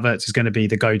think Havertz is going to be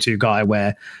the go-to guy,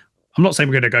 where I'm not saying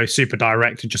we're going to go super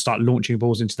direct and just start launching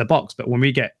balls into the box, but when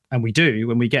we get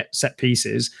set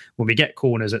pieces, when we get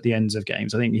corners at the ends of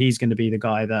games, I think he's going to be the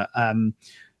guy that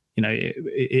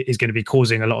is going to be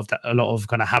causing a lot of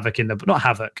kind of havoc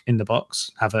havoc in the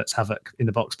box,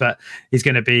 but he's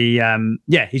going to be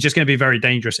he's just going to be very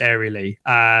dangerous aerially.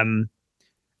 And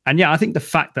yeah, I think the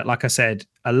fact that, like I said,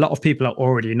 a lot of people are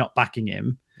already not backing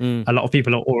him, a lot of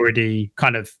people are already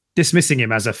kind of dismissing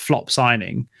him as a flop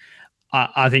signing.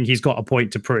 I think he's got a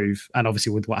point to prove, and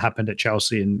obviously with what happened at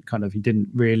Chelsea and kind of he didn't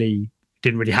really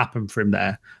happen for him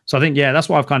there. So I think that's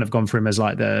why I've kind of gone for him as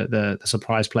like the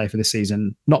surprise player for this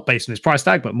season, not based on his price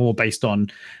tag, but more based on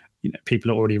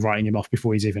people are already writing him off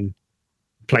before he's even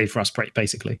played for us,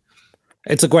 basically.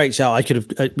 It's a great shout. I could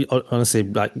have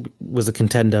honestly was a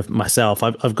contender myself.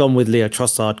 I've gone with Leo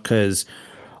Trossard because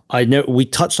I know we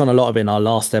touched on a lot of it in our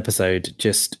last episode.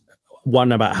 Just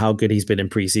one about how good he's been in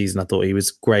preseason. I thought he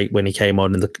was great when he came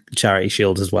on in the Charity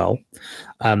Shield as well.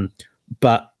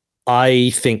 But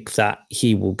I think that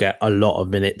he will get a lot of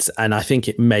minutes, and I think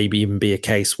it may even be a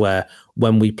case where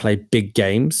when we play big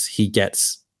games, he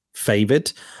gets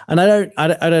favoured. And I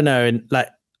don't know, and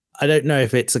I don't know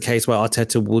if it's a case where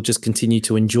Arteta will just continue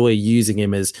to enjoy using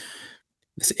him as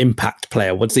this impact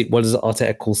player. What does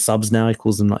Arteta call subs now? He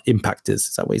calls them like impactors.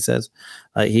 Is that what he says?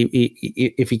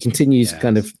 If he continues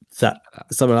kind of that,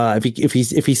 something like that, if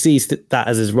he sees that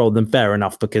as his role, then fair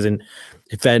enough. Because in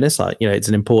fairness, it's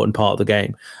an important part of the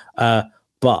game.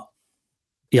 But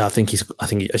yeah, I think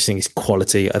he's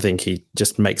quality. I think he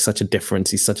just makes such a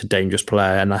difference. He's such a dangerous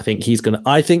player, and I think he's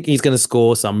gonna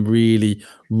score some really,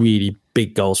 really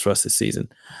big goals for us this season.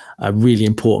 Really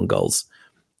important goals.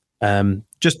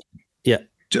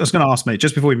 I was going to ask, mate,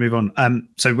 just before we move on.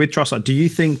 So with Trossard, do you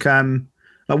think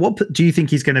what do you think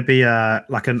he's going to be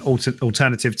like an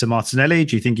alternative to Martinelli?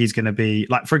 Do you think he's going to be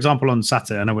like, for example, on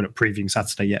Saturday? I know we're not previewing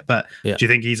Saturday yet, but do you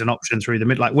think he's an option through the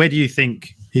mid? Like, where do you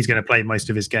think he's going to play most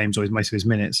of his games or most of his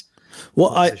minutes?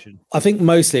 Well, I think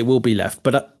mostly it will be left,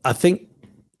 but I think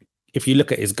if you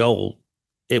look at his goal,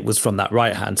 it was from that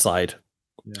right hand side.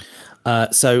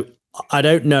 Yeah. So I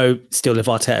don't know still if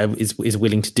Arteta is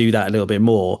willing to do that a little bit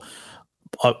more.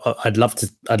 I'd love him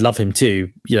to, I'd love him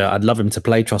to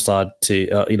play Trossard to,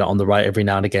 on the right every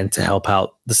now and again to help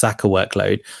out the Saka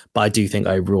workload. But I do think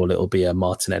overall it'll be a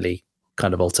Martinelli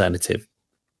kind of alternative.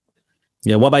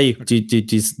 Yeah. What about you? Do you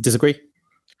disagree?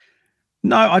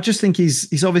 No, I just think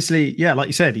he's obviously, like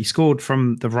you said, he scored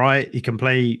from the right. He can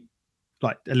play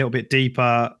like a little bit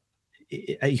deeper.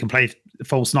 He can play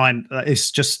false nine.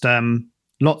 It's just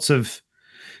lots of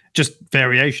just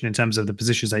variation in terms of the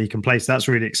positions that he can play. So that's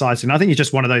really exciting. I think he's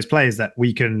just one of those players that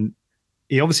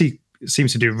he obviously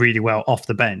seems to do really well off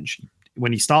the bench.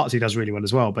 When he starts, he does really well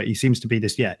as well, but he seems to be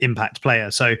this, impact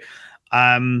player. So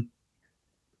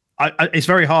it's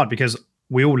very hard because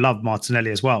we all love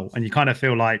Martinelli as well. And you kind of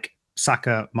feel like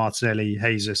Saka, Martinelli,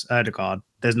 Jesus, Ødegaard,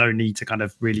 there's no need to kind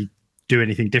of really do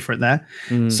anything different there.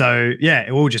 So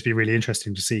it will just be really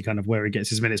interesting to see kind of where he gets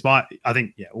his minutes. But I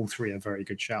think all three are very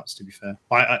good shouts, to be fair.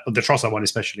 The Trossard one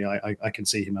especially, I can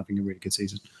see him having a really good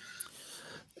season.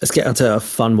 Let's get onto a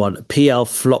fun one. PL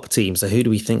flop team. So who do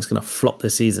we think is going to flop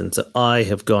this season? So I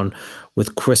have gone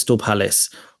with Crystal Palace.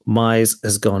 Mize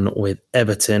has gone with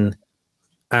Everton.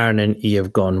 Aaron and E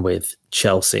have gone with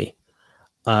Chelsea.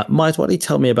 Mize, what do you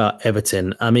tell me about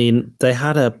Everton? I mean, they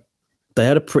had a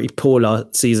pretty poor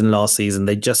season last season.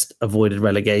 They just avoided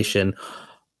relegation.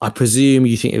 I presume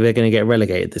you think they're going to get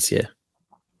relegated this year?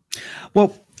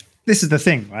 Well, this is the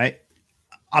thing, right?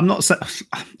 I'm not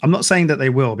saying that they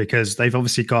will, because they've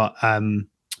obviously got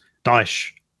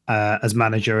Dyche as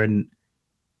manager, and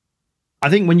I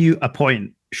think when you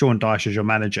appoint Sean Dyche as your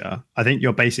manager, I think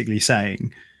you're basically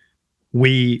saying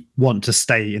we want to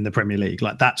stay in the Premier League.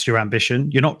 Like, that's your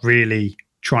ambition. You're not really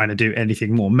trying to do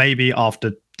anything more. Maybe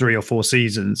after 3 or 4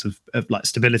 seasons of like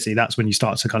stability, that's when you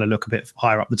start to kind of look a bit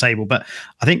higher up the table. But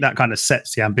I think that kind of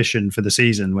sets the ambition for the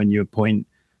season when you appoint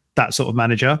that sort of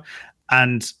manager.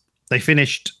 And they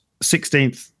finished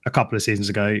 16th a couple of seasons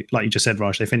ago. Like you just said,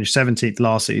 Raj, they finished 17th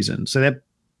last season. So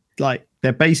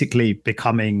they're basically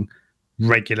becoming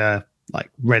regular like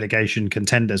relegation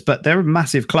contenders, but they're a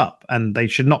massive club and they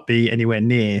should not be anywhere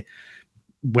near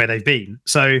where they've been.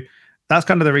 So that's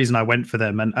kind of the reason I went for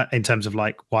them. And in terms of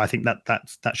like why I think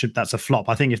that's a flop.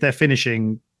 I think if they're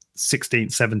finishing 16th,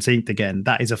 17th again,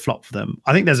 that is a flop for them.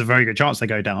 I think there's a very good chance they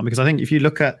go down, because I think if you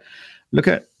look at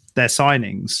their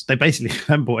signings, they basically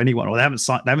haven't bought anyone, or they haven't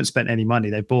spent any money.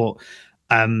 They bought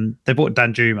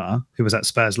Danjuma, who was at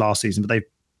Spurs last season, but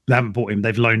they haven't bought him.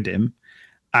 They've loaned him.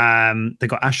 They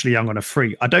got Ashley Young on a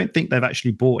free. I don't think they've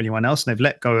actually bought anyone else, and they've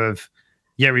let go of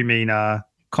Yerry Mina.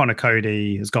 Connor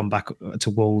Cody has gone back to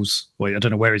Wolves. Well, I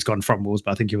don't know where he's gone from Wolves,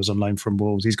 but I think he was on loan from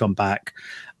Wolves. He's gone back.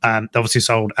 They obviously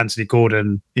sold Anthony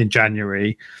Gordon in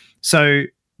January. So,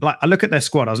 like, I look at their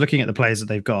squad. I was looking at the players that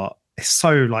they've got. It's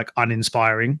so like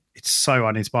uninspiring. It's so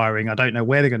uninspiring. I don't know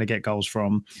where they're going to get goals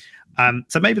from.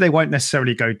 So maybe they won't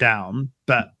necessarily go down,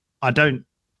 but I don't.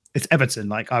 It's Everton.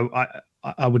 Like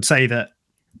I would say that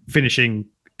finishing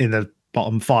in the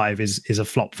bottom 5 is a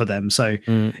flop for them. So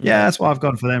yeah, that's what I've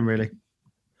gone for them really.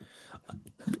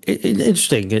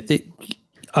 Interesting. It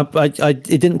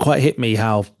didn't quite hit me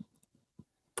how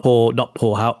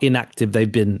how inactive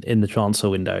they've been in the transfer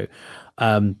window.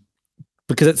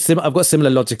 Because I've got similar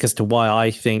logic as to why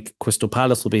I think Crystal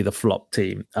Palace will be the flop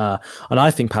team. And I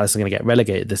think Palace are going to get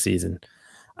relegated this season.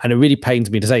 And it really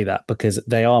pains me to say that because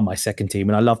they are my second team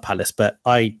and I love Palace. But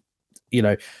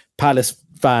Palace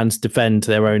fans defend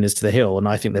their owners to the hill. And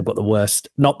I think they've got the worst.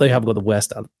 They haven't got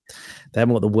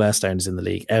the worst owners in the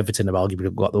league. Everton have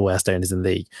arguably got the worst owners in the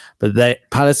league. But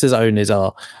Palace's owners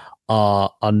are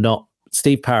not.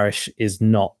 Steve Parish is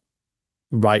not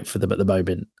right for them at the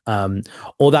moment. I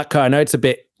know it's a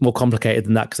bit more complicated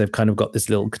than that because they've kind of got this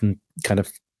little kind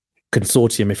of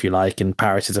consortium, if you like, and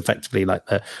Parish is effectively like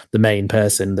the main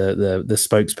person, the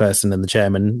spokesperson and the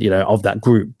chairman, of that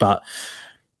group. But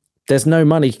there's no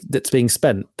money that's being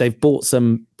spent. They've bought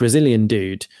some Brazilian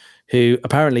dude who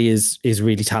apparently is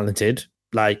really talented.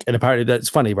 And apparently that's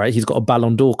funny, right? He's got a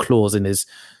Ballon d'Or clause in his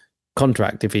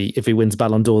contract. If he wins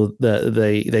Ballon d'Or,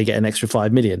 they get an extra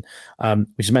 5 million,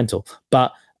 which is mental.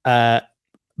 But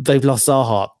they've lost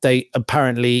Zaha. They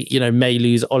apparently, may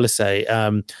lose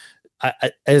Olise.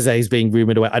 Eze is being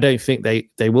rumored away. I don't think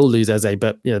they will lose Eze,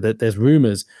 but there's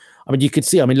rumors. I mean, you could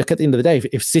see. I mean, look at the end of the day.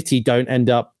 If City don't end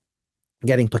up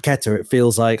getting Paqueta, it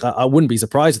feels like I wouldn't be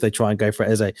surprised if they try and go for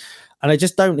Eze. And I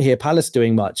just don't hear Palace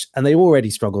doing much, and they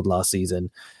already struggled last season.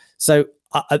 So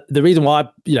the reason why,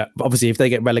 obviously, if they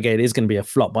get relegated, is going to be a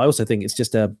flop. But I also think it's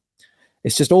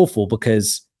just awful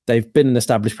because they've been an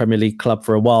established Premier League club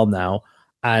for a while now,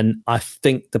 and I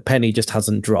think the penny just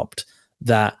hasn't dropped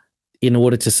that in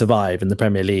order to survive in the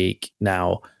Premier League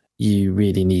now, you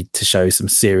really need to show some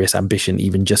serious ambition,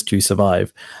 even just to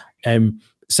survive.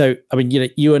 So, I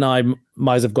mean, you and I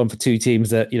might have gone for two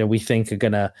teams that, we think are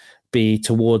going to be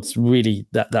towards really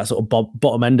that sort of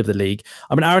bottom end of the league.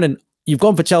 I mean, Aaron, you've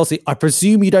gone for Chelsea. I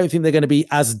presume you don't think they're going to be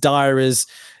as dire as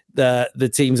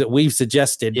the teams that we've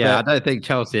suggested. Yeah, I don't think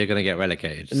Chelsea are going to get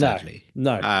relegated, sadly.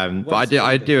 No. But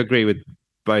I do agree with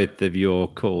both of your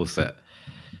calls that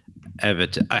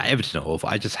Everton are awful.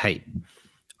 I just hate.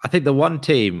 I think the one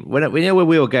team when we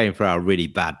were going for our really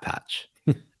bad patch,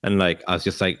 and I was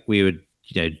just like we would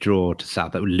draw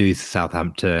to lose to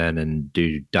Southampton and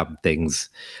do dumb things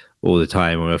all the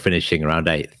time when we were finishing around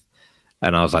 8th,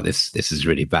 and I was like this is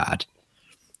really bad.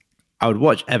 I would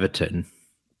watch Everton,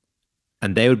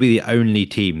 and they would be the only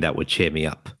team that would cheer me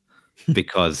up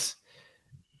because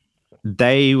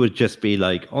they would just be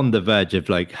on the verge of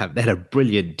they had a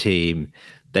brilliant team.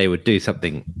 They would do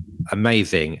something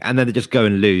amazing, and then they just go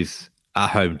and lose at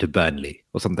home to Burnley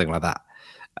or something like that.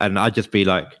 And I'd just be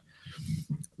like,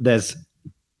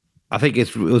 I think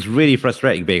it was really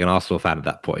frustrating being an Arsenal fan at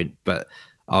that point, but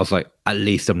I was like, at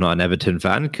least I'm not an Everton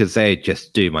fan because they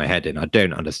just do my head in. I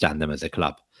don't understand them as a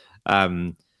club.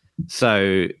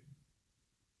 So,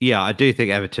 yeah, I do think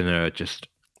Everton are just,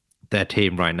 their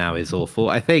team right now is awful.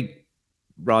 I think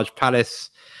Raj Palace,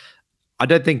 I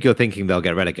don't think you're thinking they'll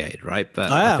get relegated, right?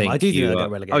 But I do think they'll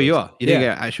get relegated. Oh, you are? You think they'll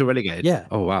get actual relegated? Yeah.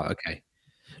 Oh, wow. Okay.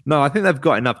 No, I think they've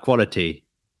got enough quality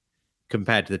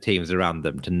compared to the teams around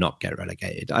them to not get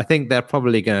relegated. I think they're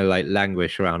probably going to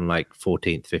languish around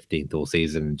 14th, 15th all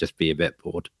season and just be a bit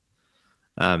bored.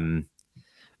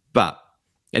 But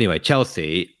anyway,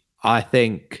 Chelsea, I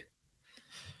think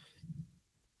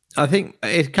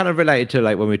it's kind of related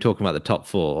to when we're talking about the top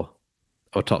 4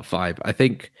 or top 5. I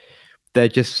think they're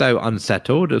just so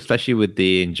unsettled, especially with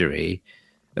the injury.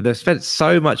 They've spent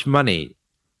so much money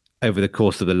over the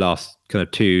course of the last kind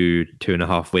of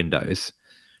 2.5 windows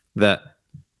that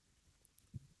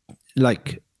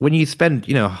when you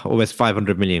spend, almost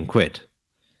 500 million quid,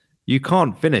 you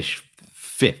can't finish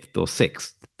 5th or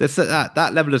 6th.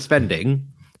 That level of spending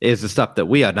is the stuff that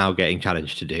we are now getting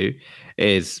challenged to do,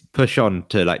 is push on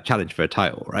to challenge for a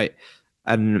title, right?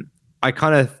 And I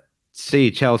kind of see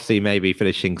Chelsea maybe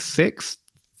finishing 6th,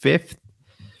 5th,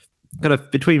 kind of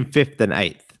between 5th and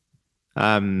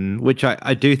 8th, which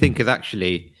I do think is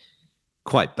actually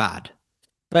quite bad.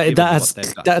 But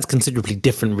that's considerably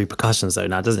different repercussions though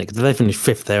now, doesn't it? Because if they finish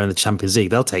 5th there in the Champions League,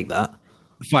 they'll take that.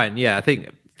 Fine, yeah, I think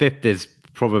 5th is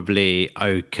probably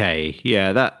okay.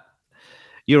 Yeah, that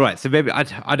you're right. So maybe I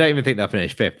don't even think they'll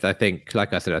finish 5th. I think,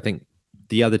 like I said, I think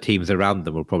the other teams around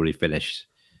them will probably finish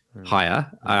higher.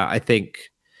 I think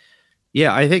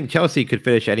Chelsea could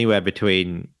finish anywhere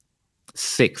between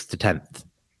 6th to 10th,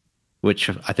 which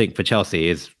I think for Chelsea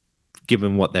is,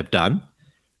 given what they've done,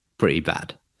 pretty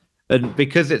bad. And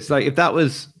because it's like, if that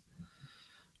was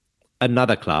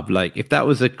another club, like if that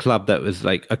was a club that was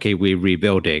like, okay, we're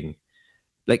rebuilding,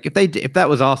 like if that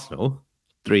was Arsenal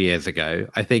 3 years ago,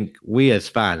 I think we as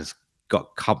fans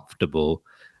got comfortable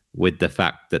with the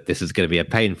fact that this is going to be a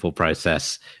painful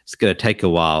process. It's going to take a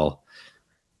while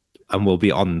and we'll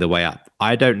be on the way up.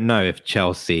 I don't know if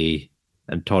Chelsea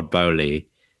and Todd Boehly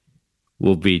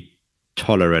will be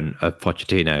tolerant of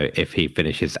Pochettino if he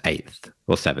finishes 8th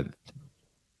or 7th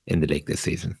in the league this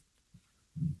season.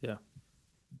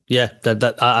 Yeah,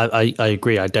 I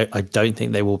agree. I don't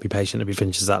think they will be patient if he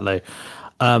finishes that low.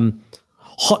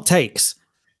 Hot takes.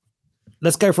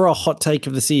 Let's go for our hot take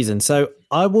of the season. So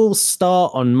I will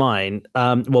start on mine.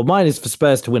 Mine is for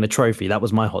Spurs to win a trophy. That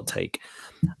was my hot take.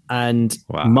 And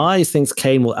my thinks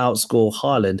Kane will outscore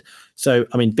Haaland. So,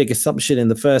 I mean, big assumption in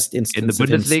the first instance in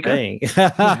the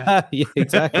Bundesliga. Yeah,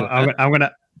 exactly. I'm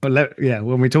gonna.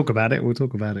 When we talk about it, we'll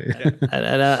talk about it.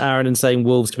 and Aaron and saying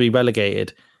Wolves to be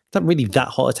relegated. It's not really that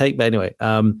hot a take, but anyway.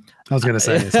 I was going to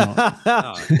say it's not. I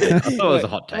thought it was a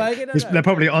hot take. They're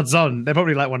probably odds on. They're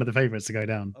probably like one of the favourites to go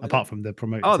down, apart from the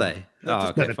promoters. Are they?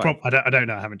 Okay, I don't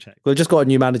know. I haven't checked. Well, just got a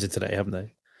new manager today, haven't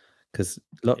they? Because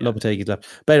Lopetegui's left.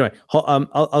 But anyway,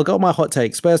 I'll go on my hot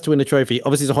take. Spurs to win a trophy.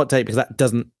 Obviously, it's a hot take because that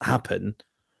doesn't happen.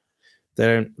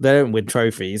 They don't win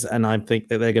trophies, and I think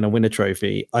that they're going to win a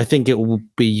trophy. I think it will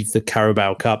be the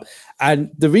Carabao Cup, and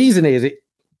the reason is it.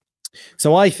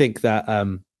 So I think that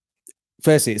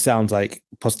firstly, it sounds like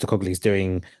Postecoglou's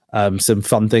doing some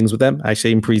fun things with them.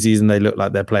 Actually, in preseason, they look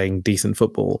like they're playing decent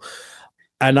football,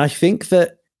 and I think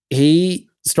that he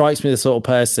strikes me the sort of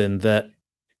person that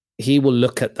he will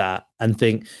look at that and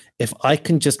think, if I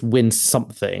can just win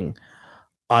something,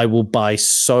 I will buy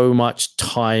so much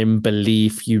time,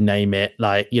 belief, you name it.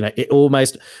 Like, it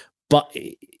almost, but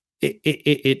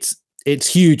it's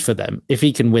huge for them. If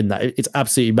he can win that, it's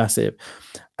absolutely massive.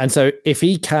 And so if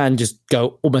he can just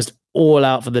go almost all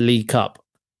out for the League Cup,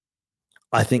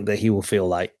 I think that he will feel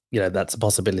like, that's a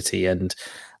possibility. And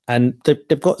they've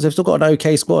still got an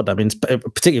okay squad. I mean,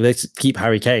 particularly they keep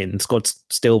Harry Kane. The squad's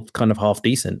still kind of half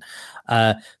decent.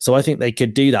 So I think they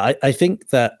could do that. I think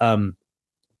that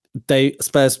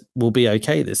Spurs will be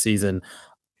okay this season.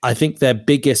 I think their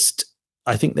biggest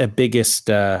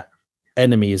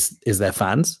enemy is their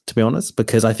fans, to be honest,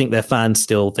 because I think their fans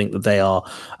still think that they are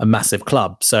a massive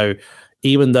club. So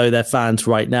even though their fans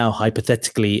right now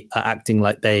hypothetically are acting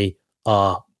like they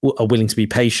are willing to be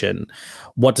patient,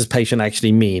 what does patient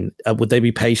actually mean? Would they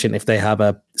be patient if they have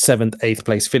a 7th, 8th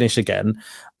place finish again?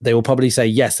 They will probably say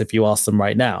yes if you ask them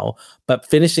right now. But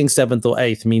finishing 7th or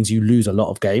 8th means you lose a lot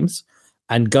of games.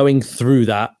 And going through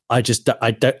that, I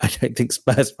don't think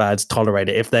Spurs fans tolerate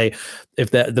it. If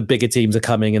the bigger teams are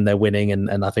coming and they're winning,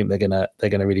 and I think they're gonna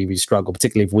really struggle,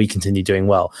 particularly if we continue doing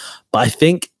well. But I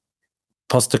think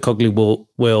Postecoglou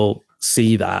will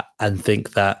see that and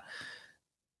think that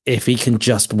if he can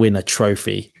just win a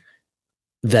trophy,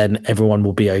 then everyone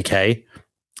will be okay.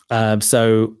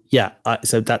 So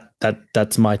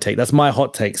that's my take. That's my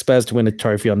hot take. Spurs to win a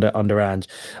trophy under Ange.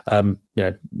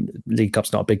 League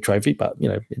Cup's not a big trophy, but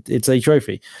it's a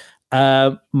trophy.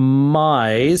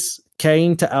 Mize,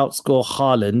 Kane to outscore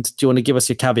Haaland. Do you want to give us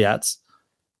your caveats?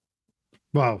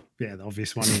 Well, yeah, the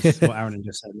obvious one is what Aaron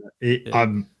just said.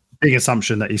 Big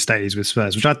assumption that he stays with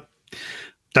Spurs, which I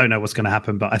don't know what's going to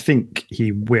happen, but I think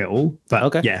he will. But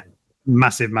okay. Yeah,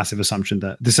 massive assumption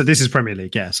that this is Premier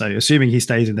League. Yeah, so assuming he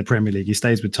stays in the Premier League, he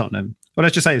stays with Tottenham. Well,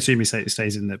 let's just say assuming he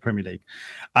stays in the Premier League.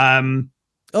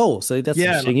 So that's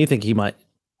interesting. You think he might?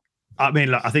 I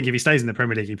mean, look, I think if he stays in the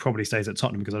Premier League, he probably stays at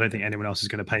Tottenham because I don't think anyone else is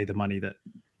going to pay the money that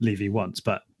Levy wants.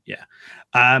 But yeah,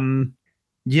 I mean,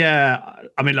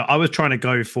 look, I was trying to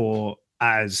go for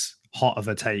as hot of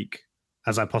a take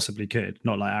as I possibly could,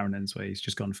 not like Aaron's where he's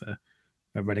just gone for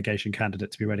a relegation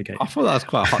candidate to be relegated. I thought that was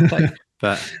quite a hot take,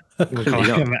 but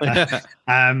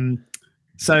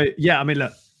so yeah, I mean,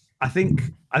 look, I think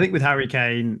with Harry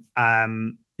Kane,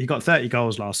 he got 30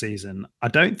 goals last season. I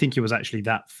don't think he was actually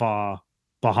that far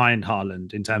behind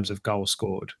Haaland in terms of goals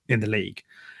scored in the league.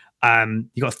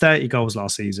 He got 30 goals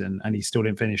last season, and he still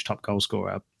didn't finish top goal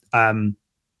scorer. And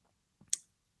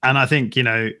I think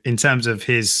in terms of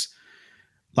his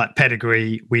like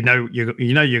pedigree. We know you're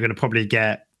going to probably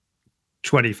get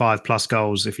 25 plus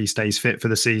goals if he stays fit for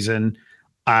the season.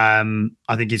 I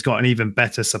think he's got an even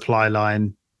better supply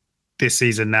line this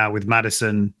season now with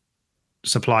Maddison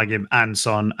supplying him and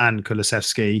Son and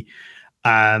Kulusevski.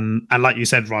 And like you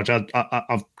said, Raj,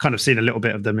 I've kind of seen a little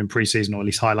bit of them in preseason, or at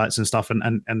least highlights and stuff,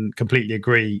 and completely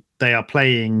agree. They are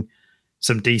playing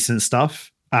some decent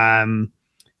stuff. And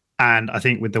I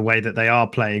think with the way that they are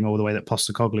playing, or the way that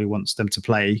Postecoglou wants them to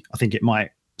play, I think it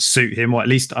might suit him, or at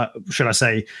least should I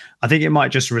say, I think it might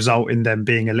just result in them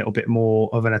being a little bit more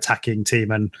of an attacking team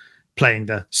and playing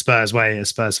the Spurs way, as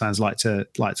Spurs fans like to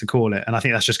call it. And I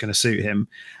think that's just going to suit him.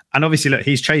 And obviously, look,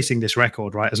 he's chasing this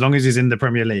record, right? As long as he's in the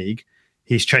Premier League,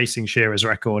 he's chasing Shearer's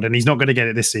record, and he's not going to get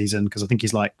it this season because I think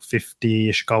he's like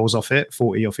 50-ish goals off it,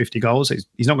 40 or 50 goals.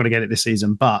 He's not going to get it this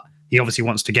season, but he obviously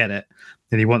wants to get it,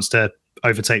 and he wants to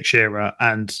overtake Shearer.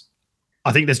 And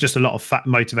I think there's just a lot of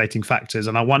motivating factors.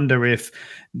 And I wonder if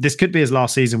this could be his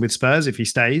last season with Spurs if he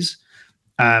stays.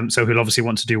 So he'll obviously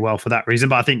want to do well for that reason.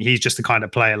 But I think he's just the kind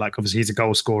of player, like obviously he's a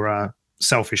goal scorer,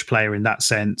 selfish player in that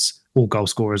sense. All goal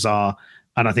scorers are.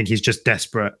 And I think he's just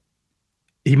desperate.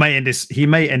 He may end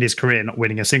his career not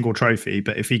winning a single trophy,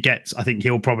 but if he gets, I think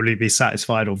he'll probably be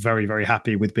satisfied or very, very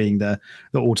happy with being the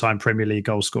all-time Premier League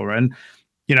goal scorer. And,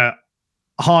 you know,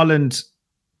 Haaland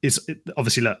is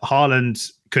obviously, look,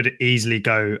 Haaland could easily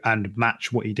go and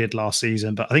match what he did last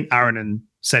season. But I think Aaron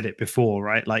said it before,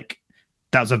 right? Like,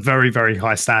 that was a very, very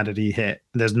high standard he hit.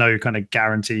 There's no kind of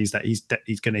guarantees that he's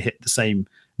going to hit the same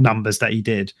numbers that he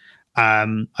did. I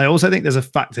also think there's a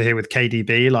factor here with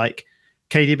KDB. Like,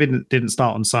 KDB didn't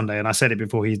start on Sunday, and I said it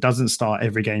before, he doesn't start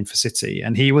every game for City,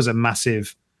 and he was a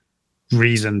massive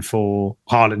reason for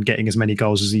Haaland getting as many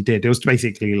goals as he did. It was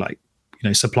basically like, you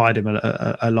know, supplied him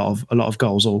a lot of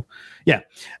goals. Or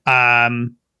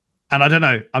and I don't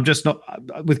know. I'm just not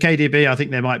with KDB. I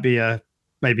think there might be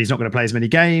maybe he's not going to play as many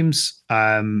games.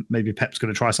 Maybe Pep's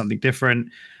going to try something different.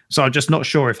 So I'm just not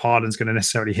sure if Haaland's going to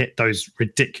necessarily hit those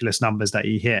ridiculous numbers that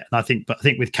he hit. And I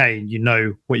think with Kane, you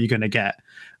know what you're going to get.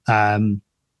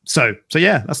 So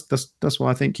yeah, that's why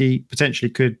I think he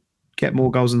potentially could get more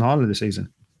goals than Haaland this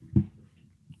season.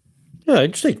 Yeah,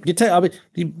 interesting.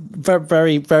 Very,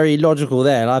 very, very logical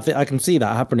there, and I think I can see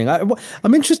that happening.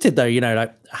 I'm interested though, you know,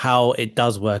 like how it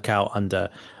does work out under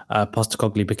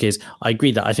Postecoglou, because I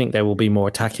agree that I think there will be more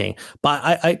attacking, but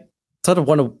I sort of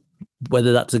wonder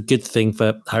whether that's a good thing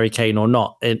for Harry Kane or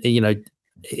not. You know,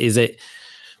 is it?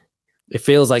 It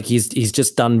feels like he's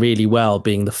just done really well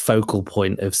being the focal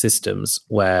point of systems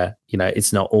where, you know,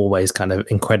 it's not always kind of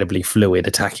incredibly fluid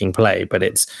attacking play, but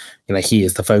it's, you know, he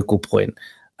is the focal point.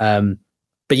 But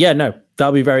yeah, no,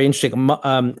 that'll be very interesting.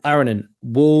 Aaron,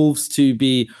 Wolves to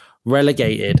be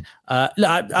relegated.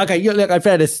 Okay, look,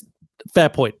 fair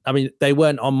point. I mean, they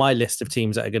weren't on my list of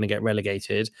teams that are going to get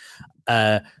relegated.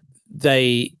 Last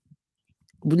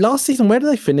season, where did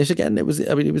they finish again? It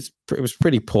was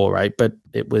pretty poor, right? But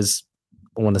it was,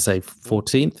 I want to say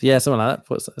 14th. Yeah, something like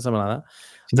that.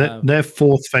 So they're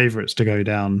fourth favourites to go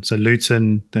down. So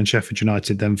Luton, then Sheffield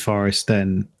United, then Forest,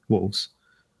 then Wolves.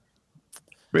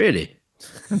 Really?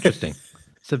 Interesting.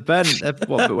 So where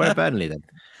are Burnley then?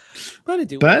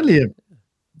 Burnley,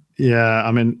 yeah.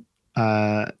 I mean,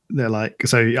 they're like,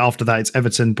 so after that, it's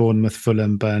Everton, Bournemouth,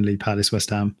 Fulham, Burnley, Palace, West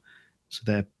Ham. So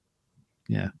they're,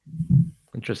 yeah.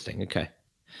 Interesting. Okay.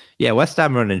 Yeah, West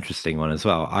Ham are an interesting one as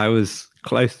well. I was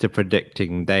close to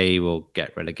predicting they will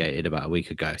get relegated about a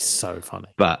week ago. It's so funny.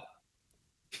 But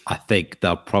I think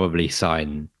they'll probably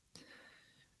sign.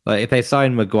 Like, if they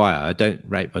sign Maguire, I don't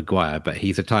rate Maguire, but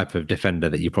he's a type of defender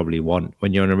that you probably want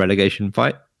when you're in a relegation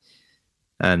fight.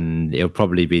 And it'll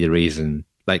probably be the reason.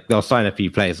 Like, they'll sign a few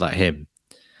players like him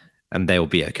and they'll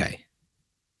be okay.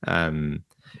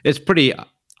 It's pretty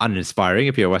uninspiring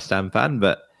if you're a West Ham fan,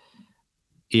 but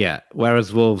yeah.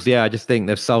 Whereas Wolves, yeah, I just think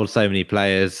they've sold so many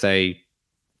players.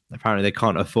 Apparently they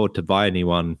can't afford to buy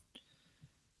anyone.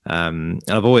 And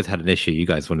I've always had an issue, you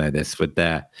guys will know this, with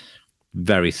their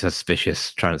very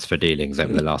suspicious transfer dealings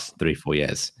over the last 3-4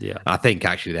 years. Yeah, I think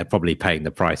actually they're probably paying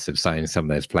the price of signing some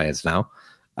of those players now.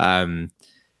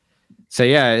 So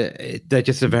yeah, they're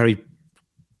just a very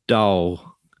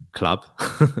dull club.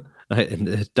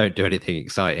 Don't do anything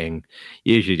exciting.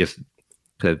 Usually just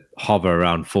hover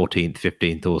around 14th,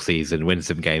 15th all season, win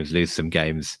some games, lose some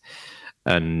games.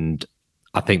 And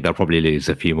I think they'll probably lose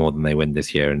a few more than they win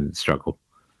this year and struggle.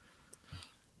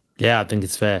 Yeah, I think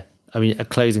it's fair. I mean, a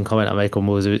closing comment I make on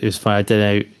Wolves, it was fine. I don't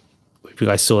know if you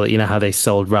guys saw that, you know, how they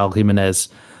sold Raul Jimenez.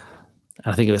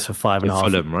 I think it was for 5.5.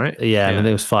 Fulham, right? Yeah, and I think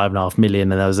it was 5.5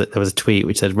 million. And there was a tweet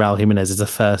which said Raul Jimenez is the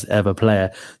first ever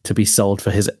player to be sold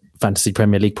for his fantasy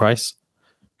Premier League price.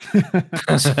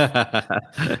 It's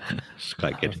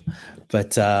quite good.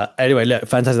 But anyway, look,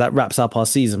 fantastic. That wraps up our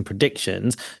season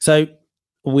predictions. So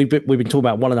we've been talking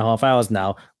about 1.5 hours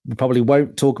now. We probably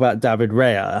won't talk about David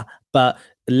Raya, but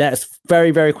let's very,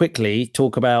 very quickly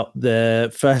talk about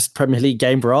the first Premier League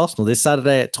game for Arsenal this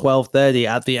Saturday at 12:30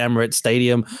 at the Emirates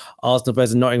Stadium. Arsenal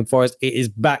versus Nottingham Forest. It is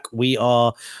back. We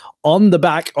are on the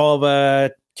back of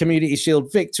a Community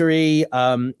Shield victory.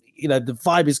 The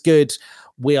vibe is good.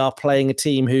 We are playing a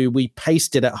team who we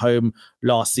pasted at home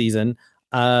last season.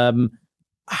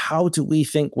 How do we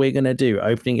think we're going to do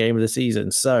opening game of the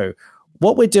season? So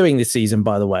what we're doing this season,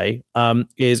 by the way,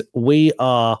 is we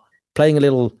are playing a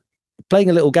little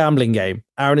gambling game.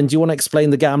 Aaron, do you want to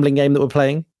explain the gambling game that we're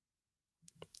playing?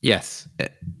 Yes.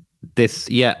 This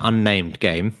yet unnamed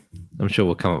game, I'm sure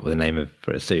we'll come up with a name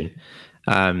for it soon.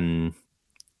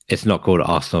 It's not called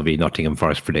Arsenal v Nottingham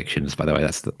Forest predictions, by the way.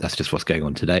 That's just what's going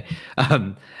on today.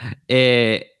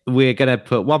 We're going to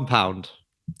put £1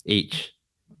 each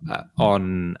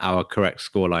on our correct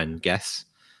scoreline guess.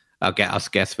 I'll get us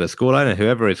guess for the scoreline, and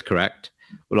whoever is correct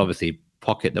will obviously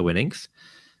pocket the winnings,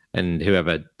 and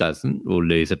whoever doesn't will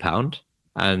lose £1.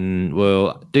 And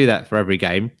we'll do that for every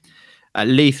game, at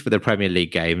least for the Premier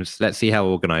League games. Let's see how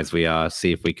organised we are,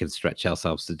 see if we can stretch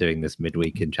ourselves to doing this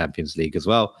midweek in Champions League as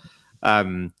well.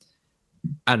 And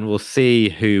we'll see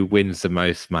who wins the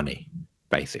most money,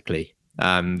 basically.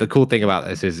 The cool thing about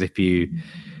this is if you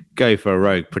go for a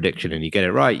rogue prediction and you get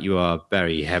it right, you are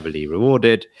very heavily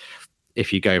rewarded.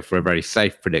 If you go for a very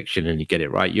safe prediction and you get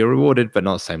it right, you're rewarded, but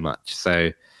not so much.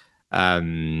 So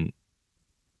we'll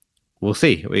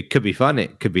see. It could be fun.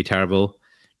 It could be terrible.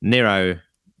 Nero,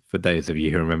 for those of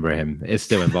you who remember him, is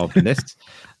still involved in this.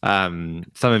 Some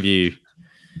of you,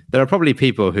 there are probably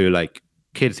people who, like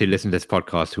kids who listen to this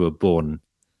podcast, who were born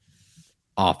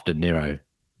after Nero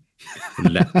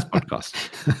left this podcast.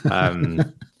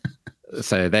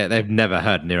 So they've never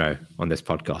heard Nero on this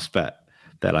podcast, but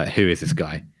they're like, who is this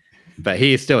guy? But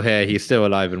he is still here. He's still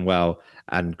alive and well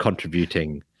and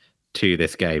contributing to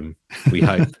this game, we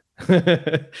hope.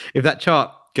 If that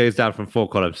chart goes down from 4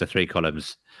 columns to 3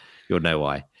 columns, you'll know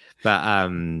why. But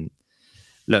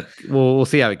look, we'll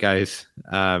see how it goes.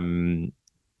 And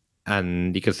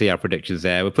you can see our predictions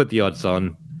there. We'll put the odds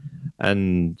on,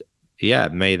 and yeah,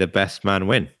 may the best man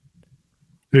win.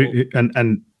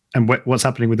 And what's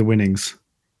happening with the winnings?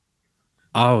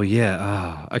 Oh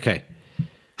yeah. Oh, okay.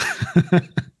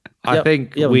 I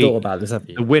think you haven't thought about this, have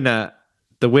you? The winner.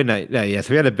 Yeah.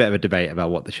 So we had a bit of a debate about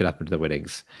what should happen to the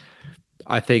winnings.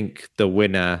 I think the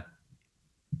winner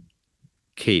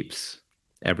keeps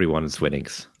everyone's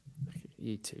winnings.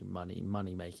 You two money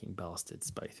making bastards,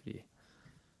 both of you.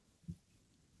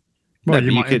 Well,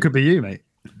 it could be you, mate.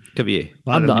 Could be you.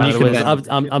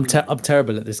 I'm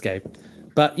terrible at this game,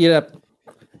 but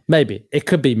maybe it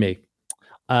could be me.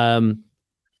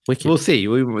 We'll see.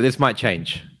 This might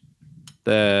change.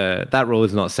 That rule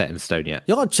is not set in stone yet.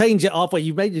 You can't change it halfway.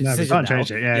 You made your decision. You can't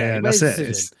change it. Yeah, that's it.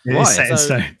 It's set in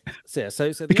stone. So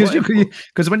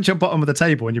because once you're bottom of the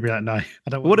table, and you'll be like, no, I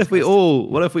don't. What if we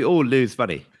all lose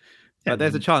money? Yeah,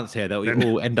 there's a chance here that we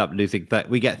all end up losing.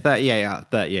 We get 38 out of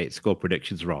 38 score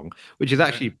predictions wrong, which is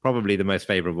actually probably the most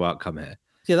favourable outcome here.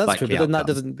 Yeah, that's true. But then that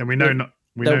doesn't. Then we know not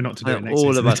to do it next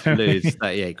all season. Of us lose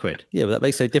 38 quid. Yeah, but that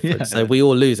makes no difference. So we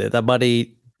all lose it. That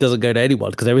money doesn't go to anyone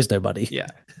because there is no money. Yeah.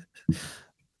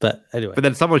 But anyway. But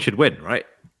then someone should win, right?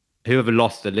 Whoever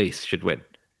lost the least should win.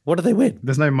 What do they win?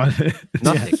 There's no money.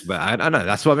 Nothing. But I know.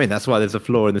 That's what I mean. That's why there's a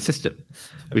flaw in the system.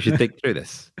 We should think through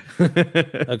this.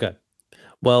 Okay.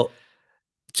 Well,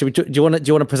 do you want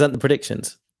to present the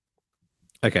predictions?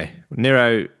 Okay.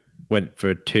 Nero went for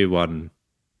a 2-1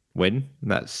 win.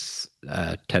 That's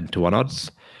 10-1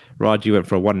 odds. Raj, you went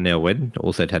for a 1-0 win,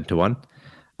 also 10-1.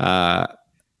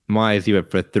 Myers, you went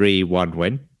for a 3-1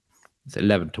 win. It's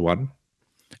 11-1.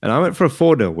 And I went for a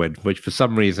 4-0 win, which for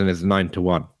some reason is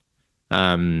 9-1.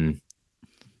 But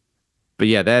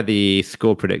yeah, they're the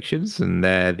score predictions and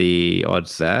they're the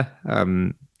odds there.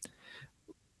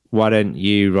 Why don't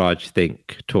you, Raj,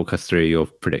 talk us through your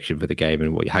prediction for the game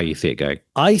and how you see it going?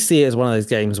 I see it as one of those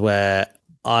games where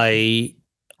I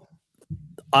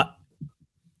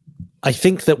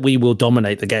think that we will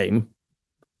dominate the game.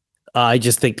 I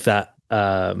just think that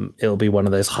it'll be one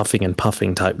of those huffing and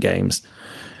puffing type games.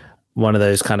 One of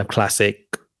those kind of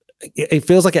classic. It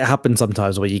feels like it happens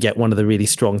sometimes where you get one of the really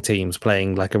strong teams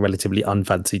playing like a relatively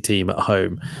unfancy team at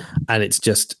home, and it's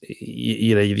just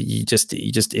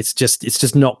it's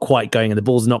just not quite going in. The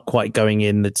ball's not quite going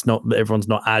in. It's not. Everyone's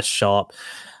not as sharp.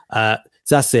 So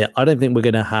that's it. I don't think we're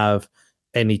going to have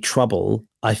any trouble.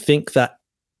 I think that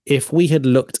if we had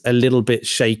looked a little bit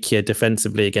shakier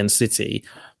defensively against City,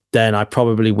 then I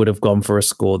probably would have gone for a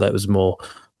score that was more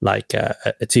like a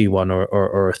 2-1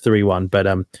 or a 3-1. But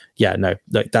yeah, no,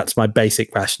 look, that's my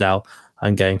basic rationale.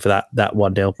 I'm going for that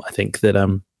 1-0. I think that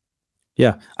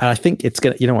yeah, and I think it's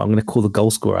gonna. You know what? I'm gonna call the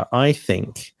goal scorer. I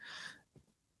think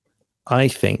Kai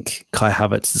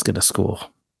Havertz is gonna score.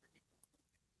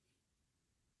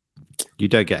 You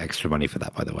don't get extra money for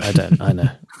that, by the way. I don't. I know.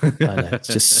 It's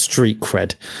just street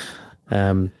cred.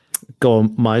 Go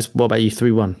on, Miles. What about you?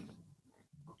 3-1.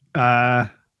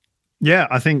 Yeah,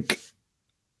 I think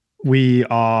we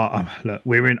are. Look,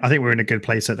 I think we're in a good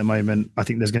place at the moment. I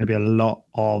think there's going to be a lot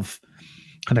of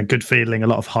kind of good feeling, a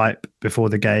lot of hype before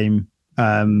the game.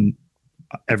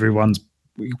 Everyone's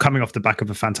coming off the back of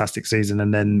a fantastic season,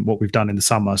 and then what we've done in the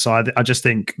summer. So I just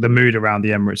think the mood around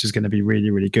the Emirates is going to be really,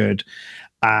 really good.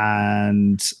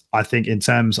 And I think in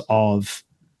terms of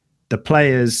the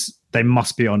players, they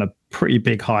must be on a pretty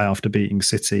big high after beating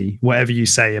City. Whatever you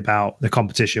say about the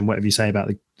competition, whatever you say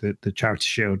about the Charity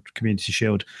Shield, Community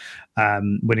Shield,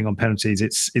 winning on penalties,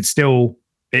 it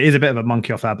is a bit of a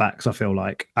monkey off our backs, I feel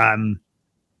like.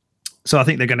 So I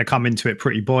think they're going to come into it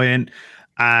pretty buoyant.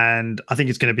 And I think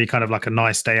it's going to be kind of like a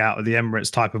nice day out of the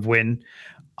Emirates type of win.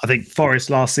 I think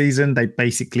Forest last season, they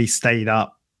basically stayed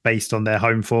up based on their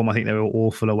home form. I think they were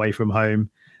awful away from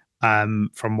home,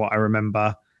 from what I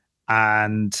remember.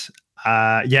 And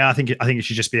yeah, I think it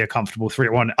should just be a comfortable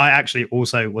 3-1. I actually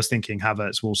also was thinking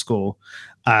Havertz will score,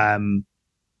 and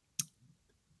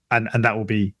that will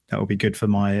be good for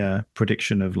my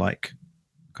prediction of like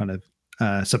kind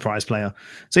of surprise player.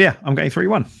 So yeah, I'm going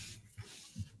 3-1.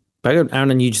 Aaron,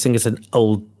 and you just think it's an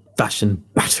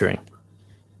old-fashioned battering?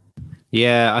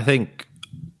 Yeah, I think,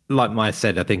 like Maya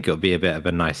said, I think it'll be a bit of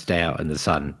a nice day out in the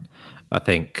sun. I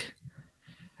think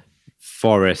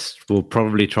Forest will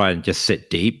probably try and just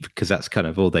sit deep because that's kind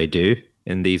of all they do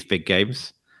in these big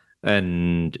games.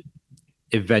 And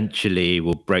eventually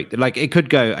we'll break. Like it could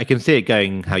go, I can see it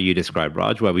going how you described,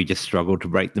 Raj, where we just struggle to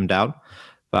break them down.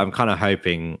 But I'm kind of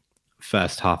hoping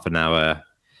first half an hour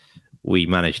we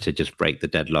manage to just break the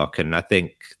deadlock. And I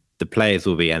think the players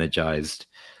will be energized.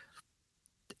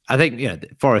 I think,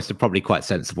 Forest are probably quite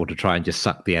sensible to try and just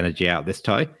suck the energy out this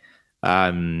tie.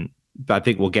 But I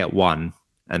think we'll get one,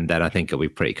 and then I think it'll be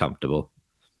pretty comfortable.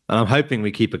 And I'm hoping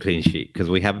we keep a clean sheet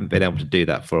because we haven't been able to do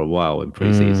that for a while in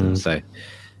pre-season. So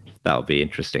that'll be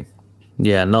interesting.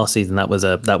 Yeah, and last season that was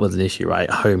an issue, right?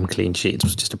 Home clean sheets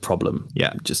was just a problem.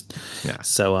 Yeah.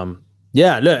 So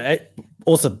yeah, look,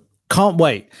 awesome. Can't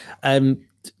wait.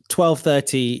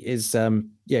 12:30 is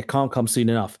can't come soon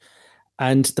enough.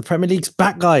 And the Premier League's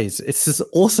back, guys. It's just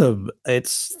awesome.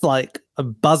 It's like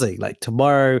I'm buzzing. Like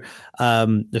tomorrow,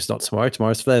 it's not tomorrow.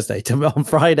 Tomorrow's Thursday. On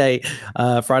Friday,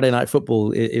 Friday Night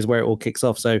Football is where it all kicks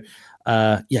off. So,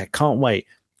 yeah, can't wait,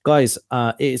 guys.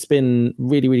 It's been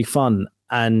really, really fun.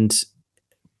 And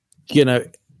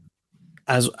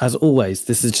as always,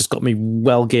 this has just got me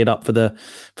well geared up for the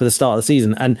start of the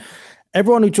season. And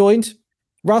everyone who joined,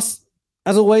 Russ,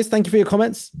 as always, thank you for your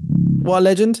comments. What a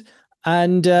legend.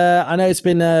 And I know it's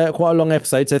been quite a long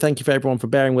episode, so thank you for everyone for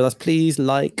bearing with us. Please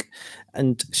like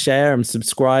and share and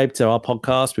subscribe to our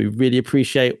podcast. We really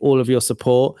appreciate all of your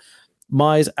support.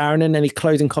 Mize, Aaron, any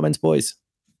closing comments, boys?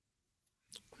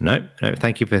 No,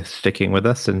 thank you for sticking with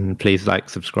us, and please like,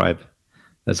 subscribe,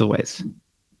 as always.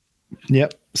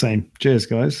 Yep, same. Cheers,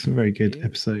 guys. Very good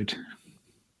episode.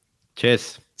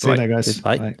 Cheers. See you later, guys.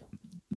 Bye.